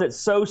because it's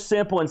so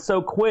simple and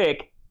so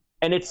quick,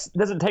 and it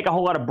doesn't take a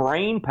whole lot of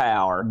brain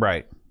power.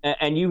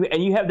 And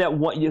you have that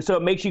one, so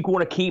it makes you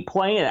want to keep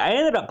playing it. I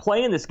ended up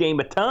playing this game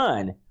a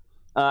ton,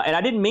 and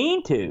I didn't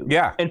mean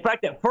to. In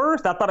fact, at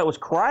first I thought it was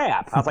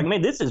crap. I was like,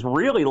 man, this is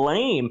really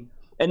lame.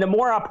 And the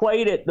more I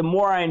played it, the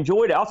more I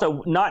enjoyed it.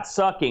 Also, not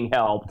sucking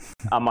helped,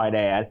 I might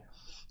add.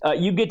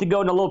 You get to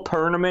go in a little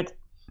tournament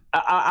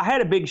I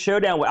had a big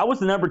showdown. I was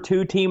the number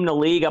 2 team in the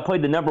league. I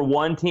played the number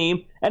 1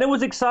 team, and it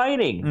was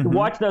exciting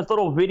watching those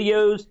little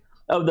videos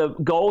of the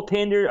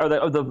goaltender or the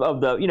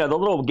the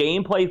little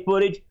gameplay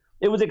footage.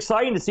 It was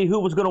exciting to see who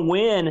was going to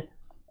win,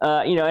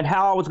 and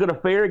how I was going to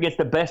fare against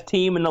the best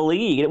team in the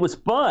league. It was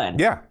fun.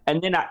 Yeah.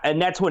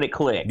 And that's when it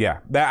clicked. Yeah.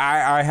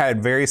 I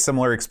had very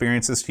similar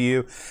experiences to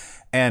you,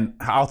 and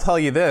I'll tell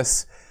you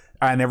this.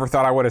 I never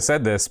thought I would have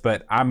said this,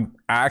 but I'm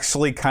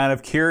actually kind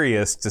of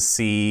curious to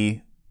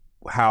see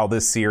how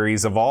this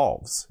series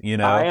evolves.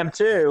 I am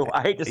too.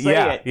 I hate to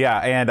say it. Yeah,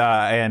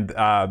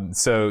 and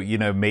so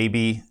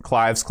maybe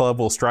Clive's Club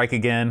will strike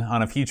again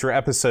on a future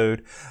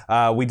episode.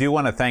 We do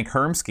want to thank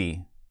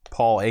Hermsky,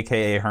 Paul,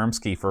 aka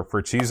Hermsky,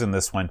 for choosing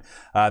this one.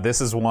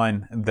 This is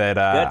one that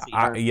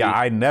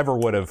I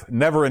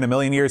never in a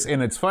million years.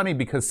 And it's funny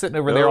because sitting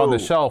over there on the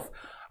shelf,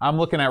 I'm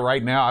looking at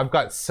right now. I've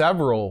got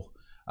several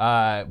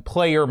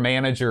player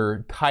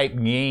manager type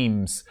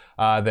games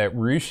that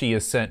Rushi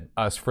has sent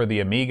us for the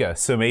Amiga.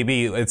 So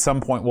maybe at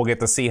some point we'll get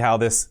to see how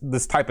this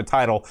type of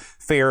title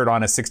fared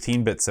on a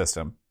 16-bit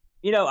system.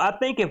 I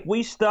think if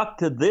we stuck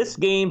to this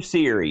game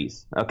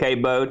series, okay,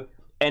 Bo,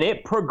 and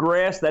it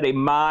progressed at a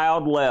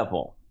mild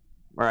level,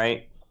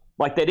 right?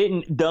 Like they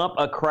didn't dump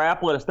a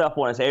crapload of stuff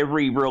on us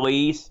every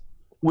release,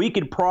 we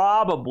could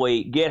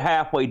probably get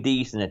halfway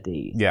decent at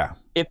these. Yeah.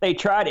 If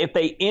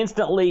they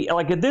instantly,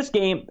 like at this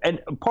game, and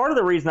part of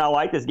the reason I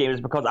like this game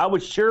is because I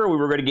was sure we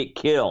were going to get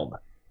killed,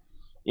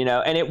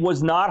 and it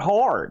was not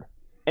hard.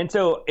 And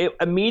so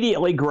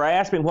immediately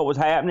grasping what was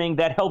happening,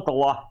 that helped a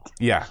lot.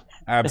 Yeah,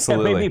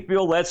 absolutely. It made me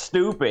feel less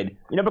stupid,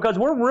 because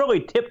we're really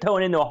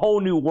tiptoeing into a whole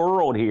new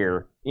world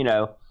here,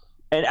 but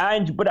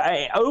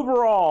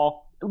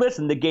overall,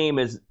 listen, the game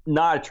is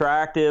not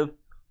attractive.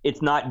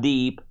 It's not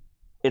deep.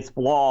 It's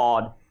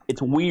flawed.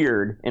 It's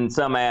weird in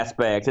some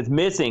aspects. It's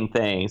missing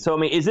things.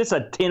 So, is this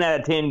a 10 out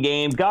of 10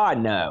 game? God,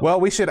 no. Well,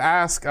 we should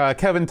ask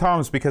Kevin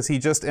Toms because he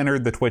just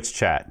entered the Twitch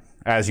chat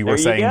as you were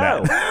saying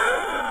that.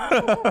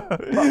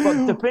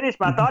 but to finish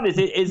my thought, is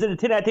it a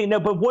 10 out of 10? No,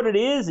 but what it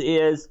is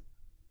this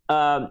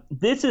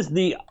is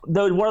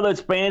one of those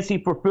fantasy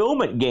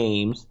fulfillment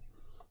games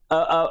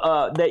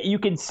that you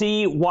can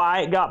see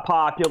why it got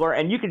popular,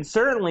 and you can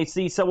certainly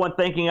see someone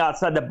thinking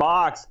outside the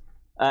box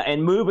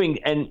and moving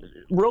and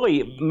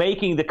really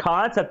making the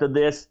concept of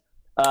this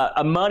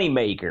a money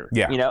maker.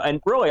 Yeah. And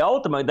really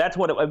ultimately that's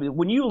what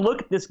when you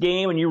look at this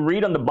game and you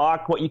read on the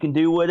box what you can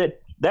do with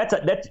it, that's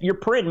you're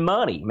printing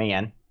money,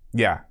 man.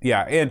 Yeah,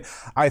 and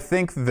I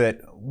think that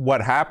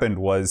what happened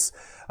was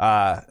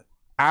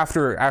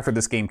after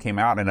this game came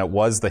out and it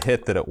was the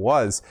hit that it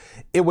was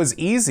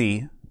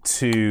easy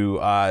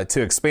to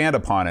expand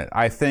upon it.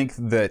 I think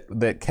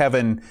that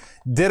Kevin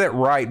did it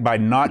right by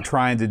not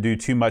trying to do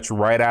too much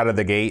right out of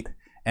the gate,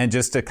 and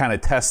just to kind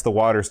of test the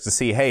waters to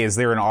see, hey, is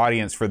there an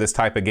audience for this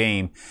type of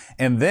game?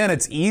 And then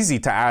it's easy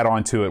to add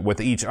on to it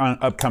with each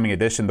upcoming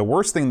edition. The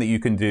worst thing that you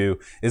can do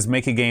is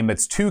make a game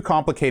that's too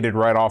complicated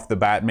right off the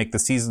bat, make the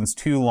seasons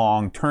too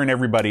long, turn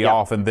everybody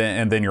off, and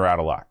then you're out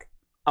of luck.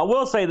 I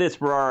will say this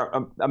for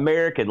our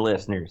American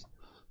listeners.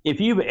 If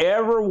you've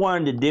ever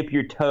wanted to dip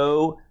your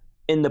toe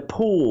in the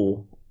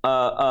pool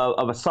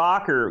of a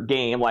soccer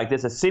game like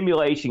this, a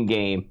simulation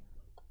game,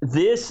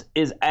 this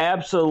is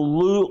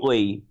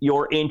absolutely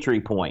your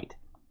entry point.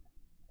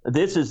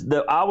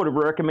 I would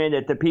recommend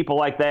it to people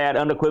like that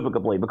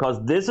unequivocally, because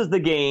this is the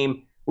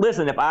game.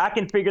 Listen, if I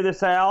can figure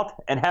this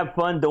out and have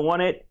fun doing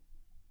it,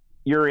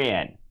 you're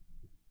in.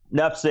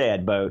 Enough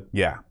said, Bo.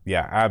 Yeah,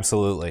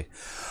 absolutely.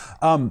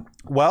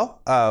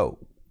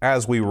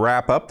 As we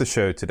wrap up the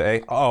show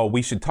today,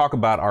 we should talk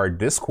about our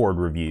Discord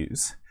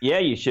reviews. Yeah,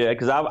 you should,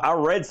 because I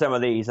read some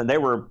of these and they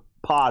were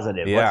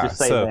positive. Yeah, let's just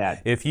say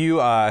that. If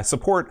you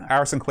support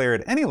Our Sinclair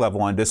at any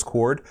level on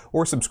Discord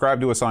or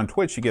subscribe to us on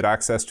Twitch, you get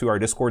access to our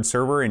Discord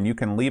server and you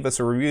can leave us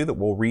a review that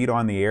we'll read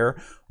on the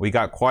air. We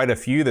got quite a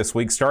few this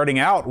week, starting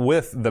out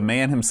with the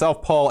man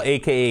himself, Paul,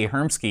 a.k.a.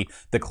 Hermsky,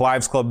 the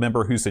Clive's Club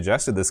member who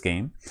suggested this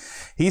game.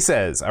 He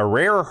says, a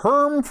rare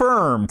Herm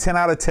firm, 10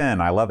 out of 10.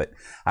 I love it.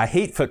 I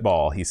hate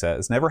football, he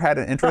says. Never had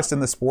an interest in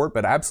the sport,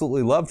 but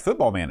absolutely loved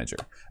Football Manager.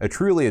 A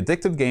truly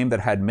addictive game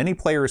that had many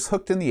players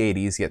hooked in the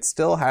 80s, yet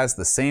still has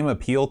the same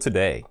appeal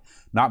today.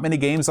 Not many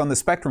games on the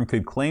spectrum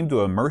could claim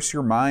to immerse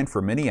your mind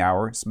for many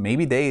hours,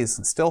 maybe days,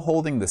 still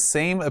holding the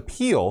same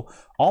appeal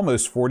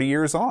almost 40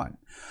 years on.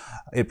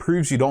 It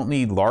proves you don't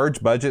need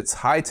large budgets,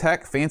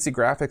 high-tech, fancy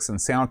graphics, and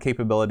sound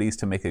capabilities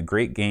to make a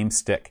great game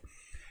stick.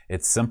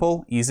 Its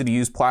simple,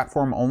 easy-to-use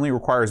platform only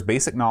requires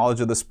basic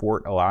knowledge of the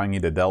sport, allowing you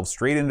to delve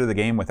straight into the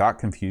game without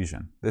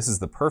confusion. This is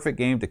the perfect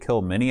game to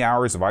kill many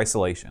hours of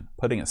isolation,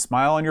 putting a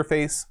smile on your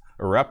face,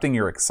 erupting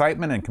your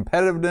excitement and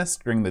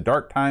competitiveness during the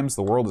dark times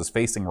the world is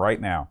facing right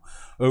now.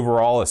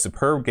 Overall, a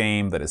superb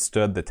game that has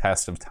stood the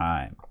test of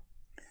time.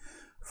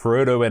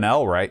 Frodo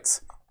NL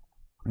writes,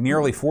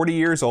 nearly 40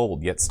 years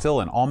old, yet still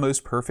an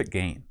almost perfect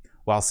game.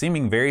 While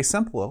seeming very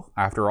simple,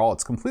 after all,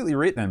 it's completely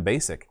written in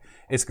BASIC.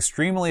 It's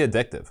extremely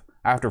addictive.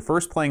 After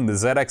first playing the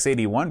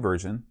ZX81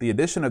 version, the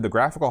addition of the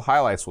graphical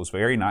highlights was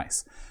very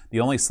nice. The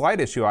only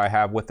slight issue I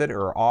have with it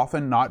are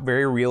often not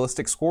very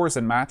realistic scores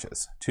in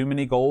matches, too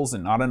many goals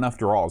and not enough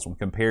draws when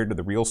compared to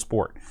the real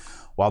sport.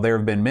 While there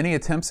have been many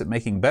attempts at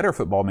making better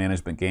football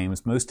management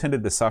games, most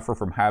tended to suffer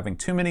from having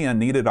too many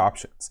unneeded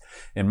options.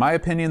 In my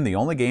opinion, the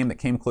only game that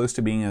came close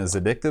to being as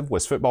addictive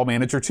was Football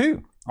Manager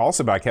 2,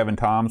 also by Kevin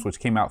Toms, which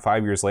came out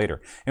 5 years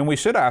later. And we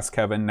should ask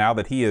Kevin, now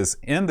that he is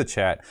in the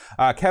chat,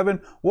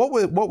 Kevin, what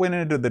went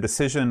into the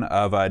decision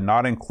of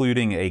not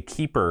including a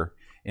keeper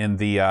in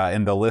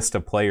the list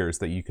of players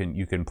that you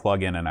can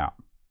plug in and out?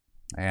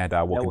 And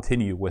we'll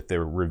continue with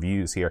the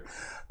reviews here.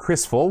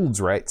 Chris Folds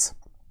writes,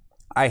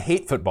 I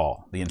hate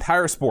football, the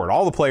entire sport,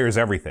 all the players,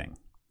 everything.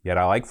 Yet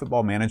I like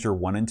Football Manager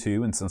 1 and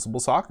 2 and Sensible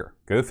Soccer.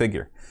 Go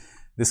figure.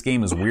 This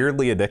game is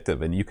weirdly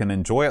addictive, and you can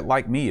enjoy it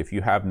like me if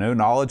you have no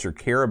knowledge or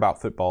care about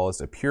football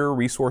as a pure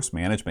resource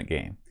management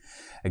game.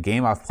 A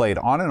game I've played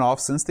on and off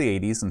since the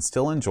 80s and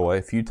still enjoy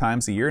a few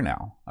times a year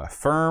now. A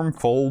firm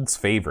Folds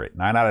favorite,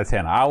 9 out of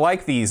 10. I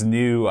like these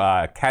new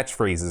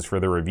catchphrases for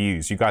the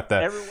reviews. You got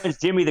the everyone's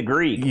Jimmy the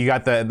Greek. You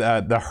got the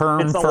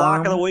Herm It's the firm.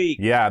 lock of the week.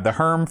 Yeah, the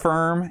Herm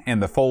firm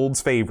and the Folds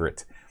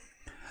favorite.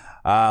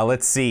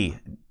 Let's see.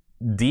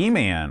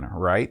 D-Man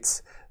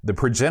writes, the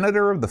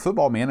progenitor of the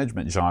football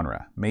management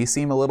genre may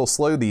seem a little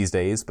slow these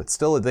days, but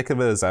still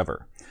addictive as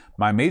ever.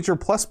 My major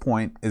plus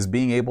point is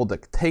being able to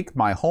take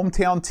my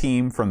hometown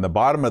team from the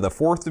bottom of the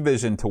 4th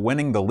division to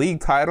winning the league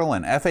title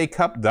and FA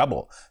Cup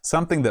double,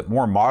 something that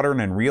more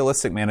modern and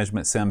realistic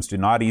management sims do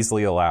not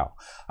easily allow.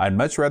 I'd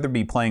much rather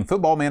be playing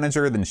Football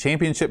Manager than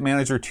Championship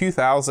Manager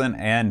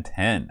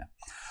 2010.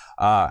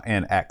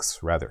 And X,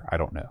 rather, I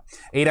don't know.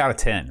 8 out of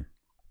 10.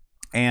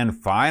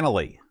 And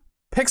finally,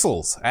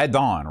 Pixels at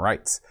Dawn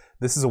writes,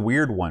 this is a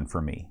weird one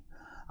for me.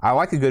 I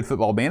like a good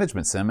football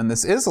management sim, and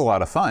this is a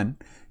lot of fun.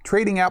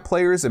 Trading out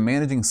players and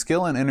managing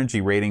skill and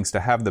energy ratings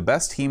to have the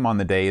best team on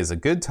the day is a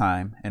good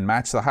time, and the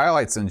match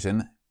highlights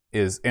engine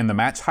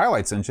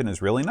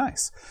is really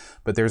nice.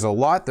 But there's a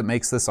lot that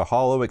makes this a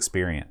hollow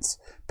experience.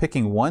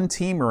 Picking one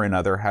team or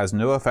another has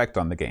no effect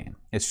on the game.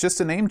 It's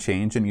just a name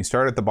change, and you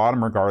start at the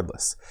bottom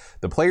regardless.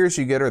 The players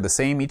you get are the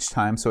same each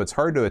time, so it's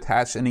hard to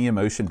attach any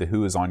emotion to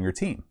who is on your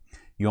team.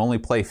 You only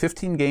play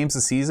 15 games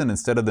a season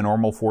instead of the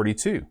normal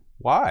 42.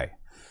 Why?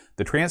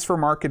 The transfer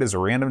market is a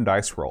random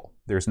dice roll.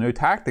 There's no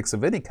tactics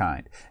of any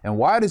kind. And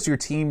why does your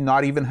team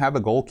not even have a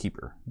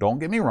goalkeeper? Don't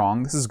get me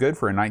wrong, this is good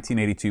for a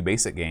 1982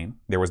 basic game.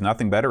 There was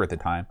nothing better at the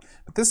time,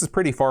 but this is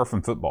pretty far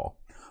from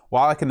football.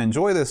 While I can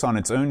enjoy this on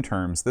its own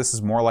terms, this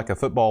is more like a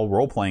football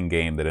role-playing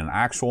game than an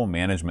actual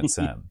management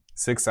sim.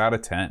 6 out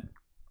of 10.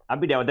 I'd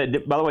be down with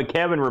that. By the way,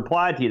 Kevin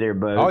replied to you there,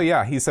 bud. Oh,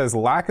 yeah. He says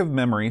lack of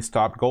memory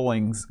stopped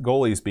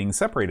goalies being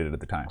separated at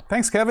the time.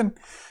 Thanks, Kevin.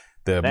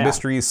 The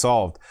mystery is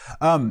solved.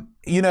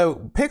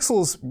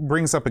 Pixels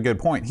brings up a good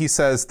point. He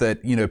says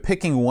that,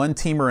 picking one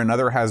team or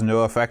another has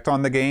no effect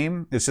on the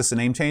game. It's just a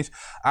name change.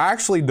 I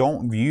actually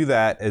don't view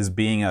that as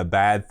being a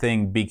bad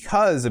thing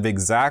because of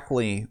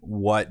exactly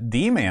what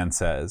D-Man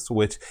says,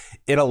 which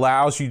it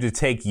allows you to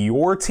take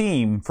your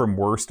team from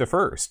worst to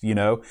first.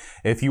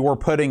 If you were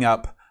putting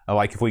up,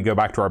 like if we go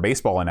back to our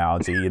baseball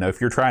analogy, if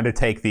you're trying to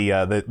take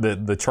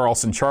the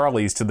Charleston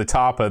Charlies to the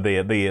top of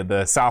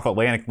the South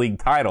Atlantic League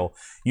title,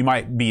 you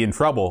might be in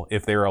trouble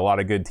if there are a lot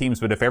of good teams.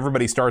 But if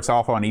everybody starts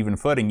off on even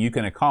footing, you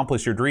can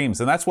accomplish your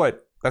dreams, and that's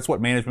what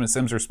management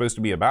sims are supposed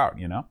to be about.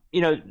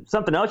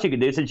 Something else you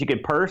could do, since you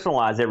could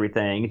personalize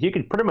everything, is you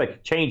could pretty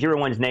much change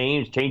everyone's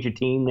names, change your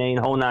team name,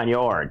 whole 9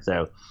 yards.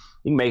 So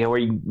you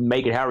can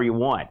make it however you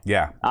want.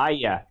 Yeah, I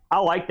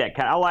like that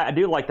kind. I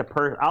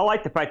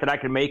like the fact that I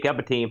can make up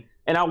a team.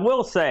 And I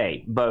will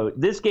say, Bo,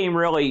 this game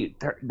really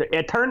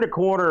it turned a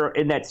corner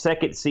in that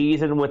second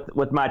season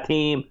with my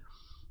team,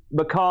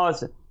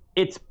 because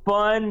it's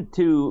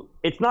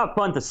not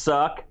fun to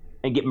suck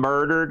and get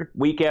murdered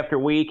week after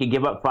week and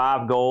give up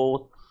 5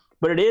 goals,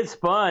 but it is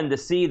fun to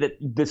see that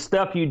the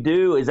stuff you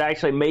do is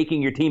actually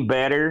making your team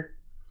better.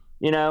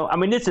 I'm not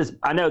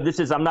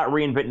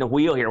reinventing the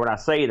wheel here when I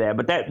say that,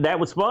 but that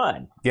was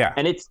fun. Yeah.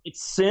 And it's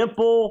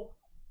simple,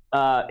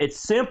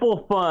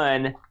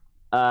 fun.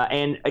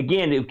 And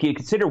again, if you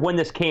consider when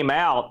this came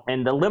out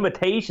and the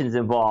limitations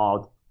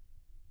involved,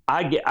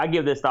 I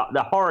give this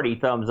the hearty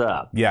thumbs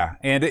up. Yeah,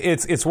 and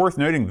it's worth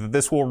noting that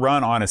this will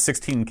run on a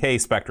 16K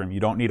spectrum. You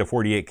don't need a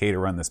 48K to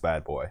run this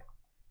bad boy.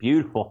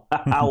 Beautiful.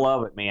 I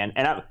love it, man.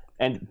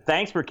 And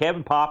thanks for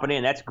Kevin popping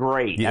in. That's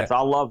great. Yeah.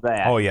 I love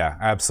that. Oh, yeah,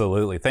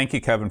 absolutely. Thank you,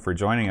 Kevin, for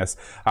joining us.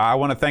 I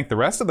want to thank the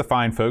rest of the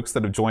fine folks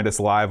that have joined us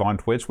live on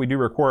Twitch. We do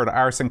record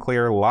our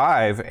Sinclair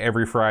live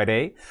every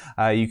Friday.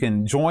 You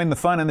can join the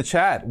fun in the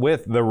chat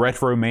with the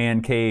Retro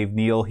Man Cave.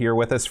 Neil here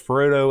with us,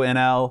 Frodo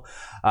NL,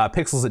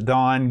 Pixels at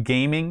Dawn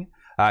Gaming,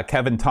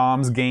 Kevin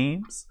Toms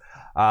Games.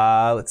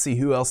 Let's see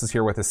who else is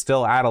here with us.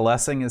 Still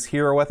Adolescing is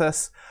here with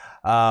us.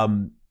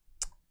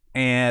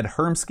 And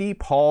Hermsky,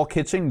 Paul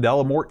Kitching,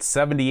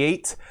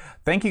 Delamort78.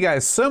 Thank you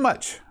guys so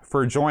much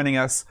for joining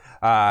us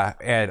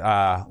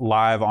at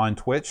live on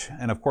Twitch.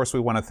 And of course, we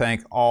want to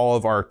thank all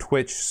of our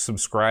Twitch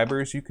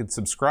subscribers. You can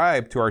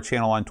subscribe to our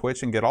channel on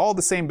Twitch and get all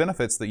the same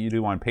benefits that you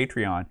do on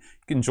Patreon.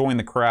 You can join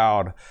the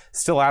crowd.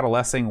 Still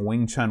Adolescing,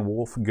 Wing Chun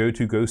Wolf, Go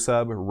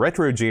Sub,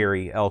 Retro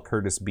Jerry, L.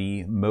 Curtis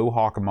B,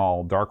 Mohawk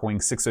Mall, Darkwing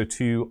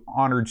 602,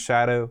 Honored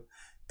Shadow,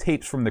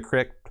 Tapes from the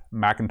Crypt,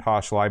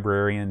 Macintosh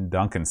Librarian,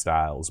 Duncan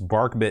Styles,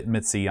 Barkbit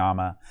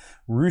Mitsuyama,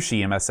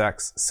 Rushi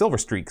MSX,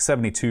 Silverstreak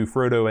 72,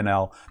 Frodo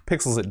NL,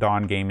 Pixels at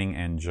Dawn Gaming,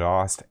 and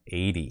Jost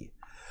 80.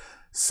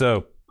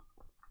 So,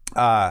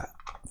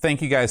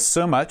 thank you guys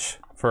so much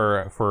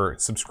for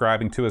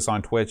subscribing to us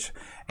on Twitch.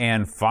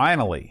 And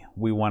finally,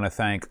 we want to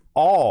thank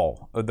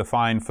all of the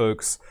fine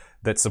folks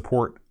that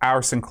support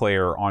Our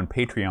Sinclair on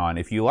Patreon.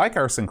 If you like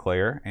Our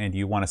Sinclair and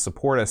you want to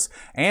support us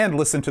and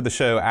listen to the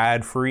show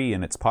ad-free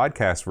in its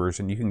podcast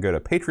version, you can go to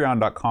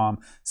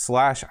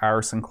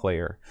patreon.com/Our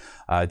Sinclair.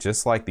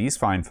 Just like these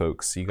fine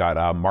folks, you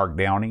got Mark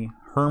Downey,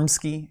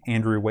 Hermsky,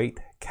 Andrew Waite,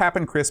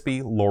 Cap'n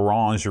Crispy,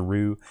 Laurent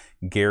Giroux,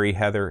 Gary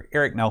Heather,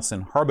 Eric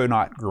Nelson,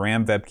 Harbonaut,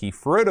 Graham Vebke,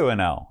 Frodo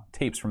NL,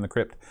 Tapes from the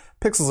Crypt,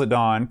 Pixels at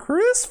Dawn,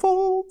 Chris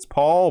Foltz,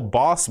 Paul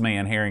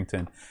Bossman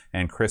Harrington,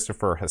 and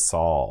Christopher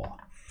Hassall.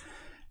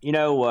 You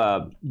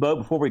know, Bo,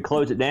 before we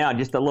close it down,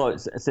 just a little,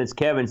 since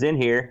Kevin's in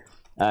here,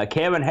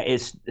 Kevin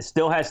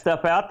still has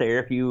stuff out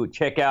there. If you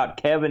check out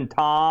Kevin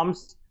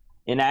Toms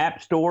in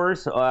app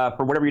stores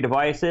for whatever your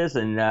device is,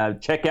 and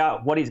check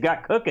out what he's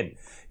got cooking.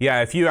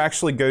 Yeah, if you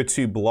actually go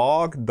to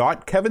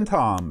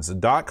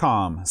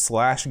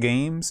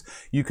blog.kevintoms.com/games,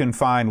 you can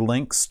find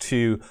links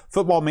to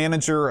Football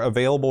Manager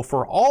available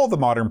for all the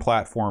modern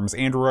platforms: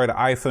 Android,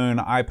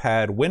 iPhone,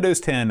 iPad, Windows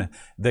 10,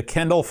 the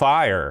Kindle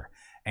Fire,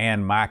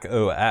 and Mac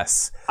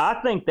OS. I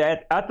think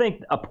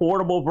a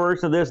portable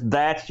version of this,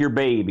 that's your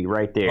baby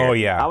right there. Oh,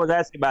 yeah. I was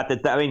asking about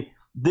that. I mean,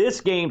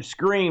 this game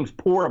screams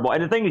portable.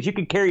 And the thing is, you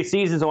can carry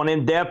seasons on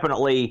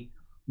indefinitely.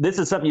 This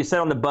is something you set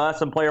on the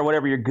bus and play or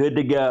whatever, you're good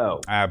to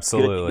go.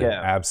 Absolutely.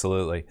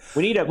 Absolutely.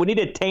 We need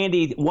a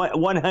Tandy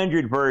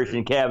 100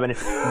 version, Kevin.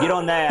 Get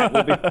on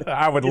that.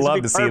 I would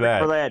love to see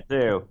that. For that,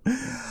 too.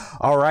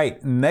 All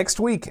right. Next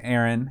week,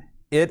 Aaron,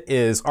 it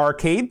is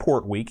Arcade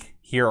Port Week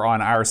here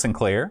on Our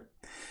Sinclair.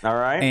 All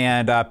right.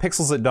 And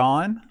Pixels at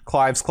Dawn,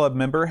 Clive's Club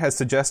member, has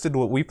suggested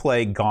what we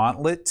play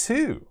Gauntlet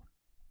 2.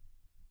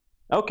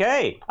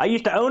 Okay. I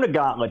used to own a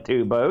Gauntlet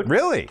 2, Bo.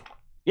 Really?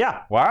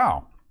 Yeah.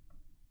 Wow.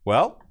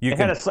 Well, it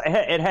had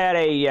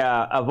a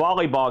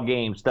volleyball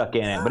game stuck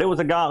in it, but it was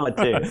a Gauntlet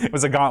 2. It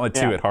was a Gauntlet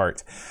 2 at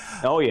heart.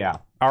 Oh, yeah.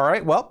 All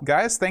right. Well,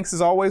 guys, thanks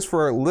as always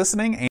for listening.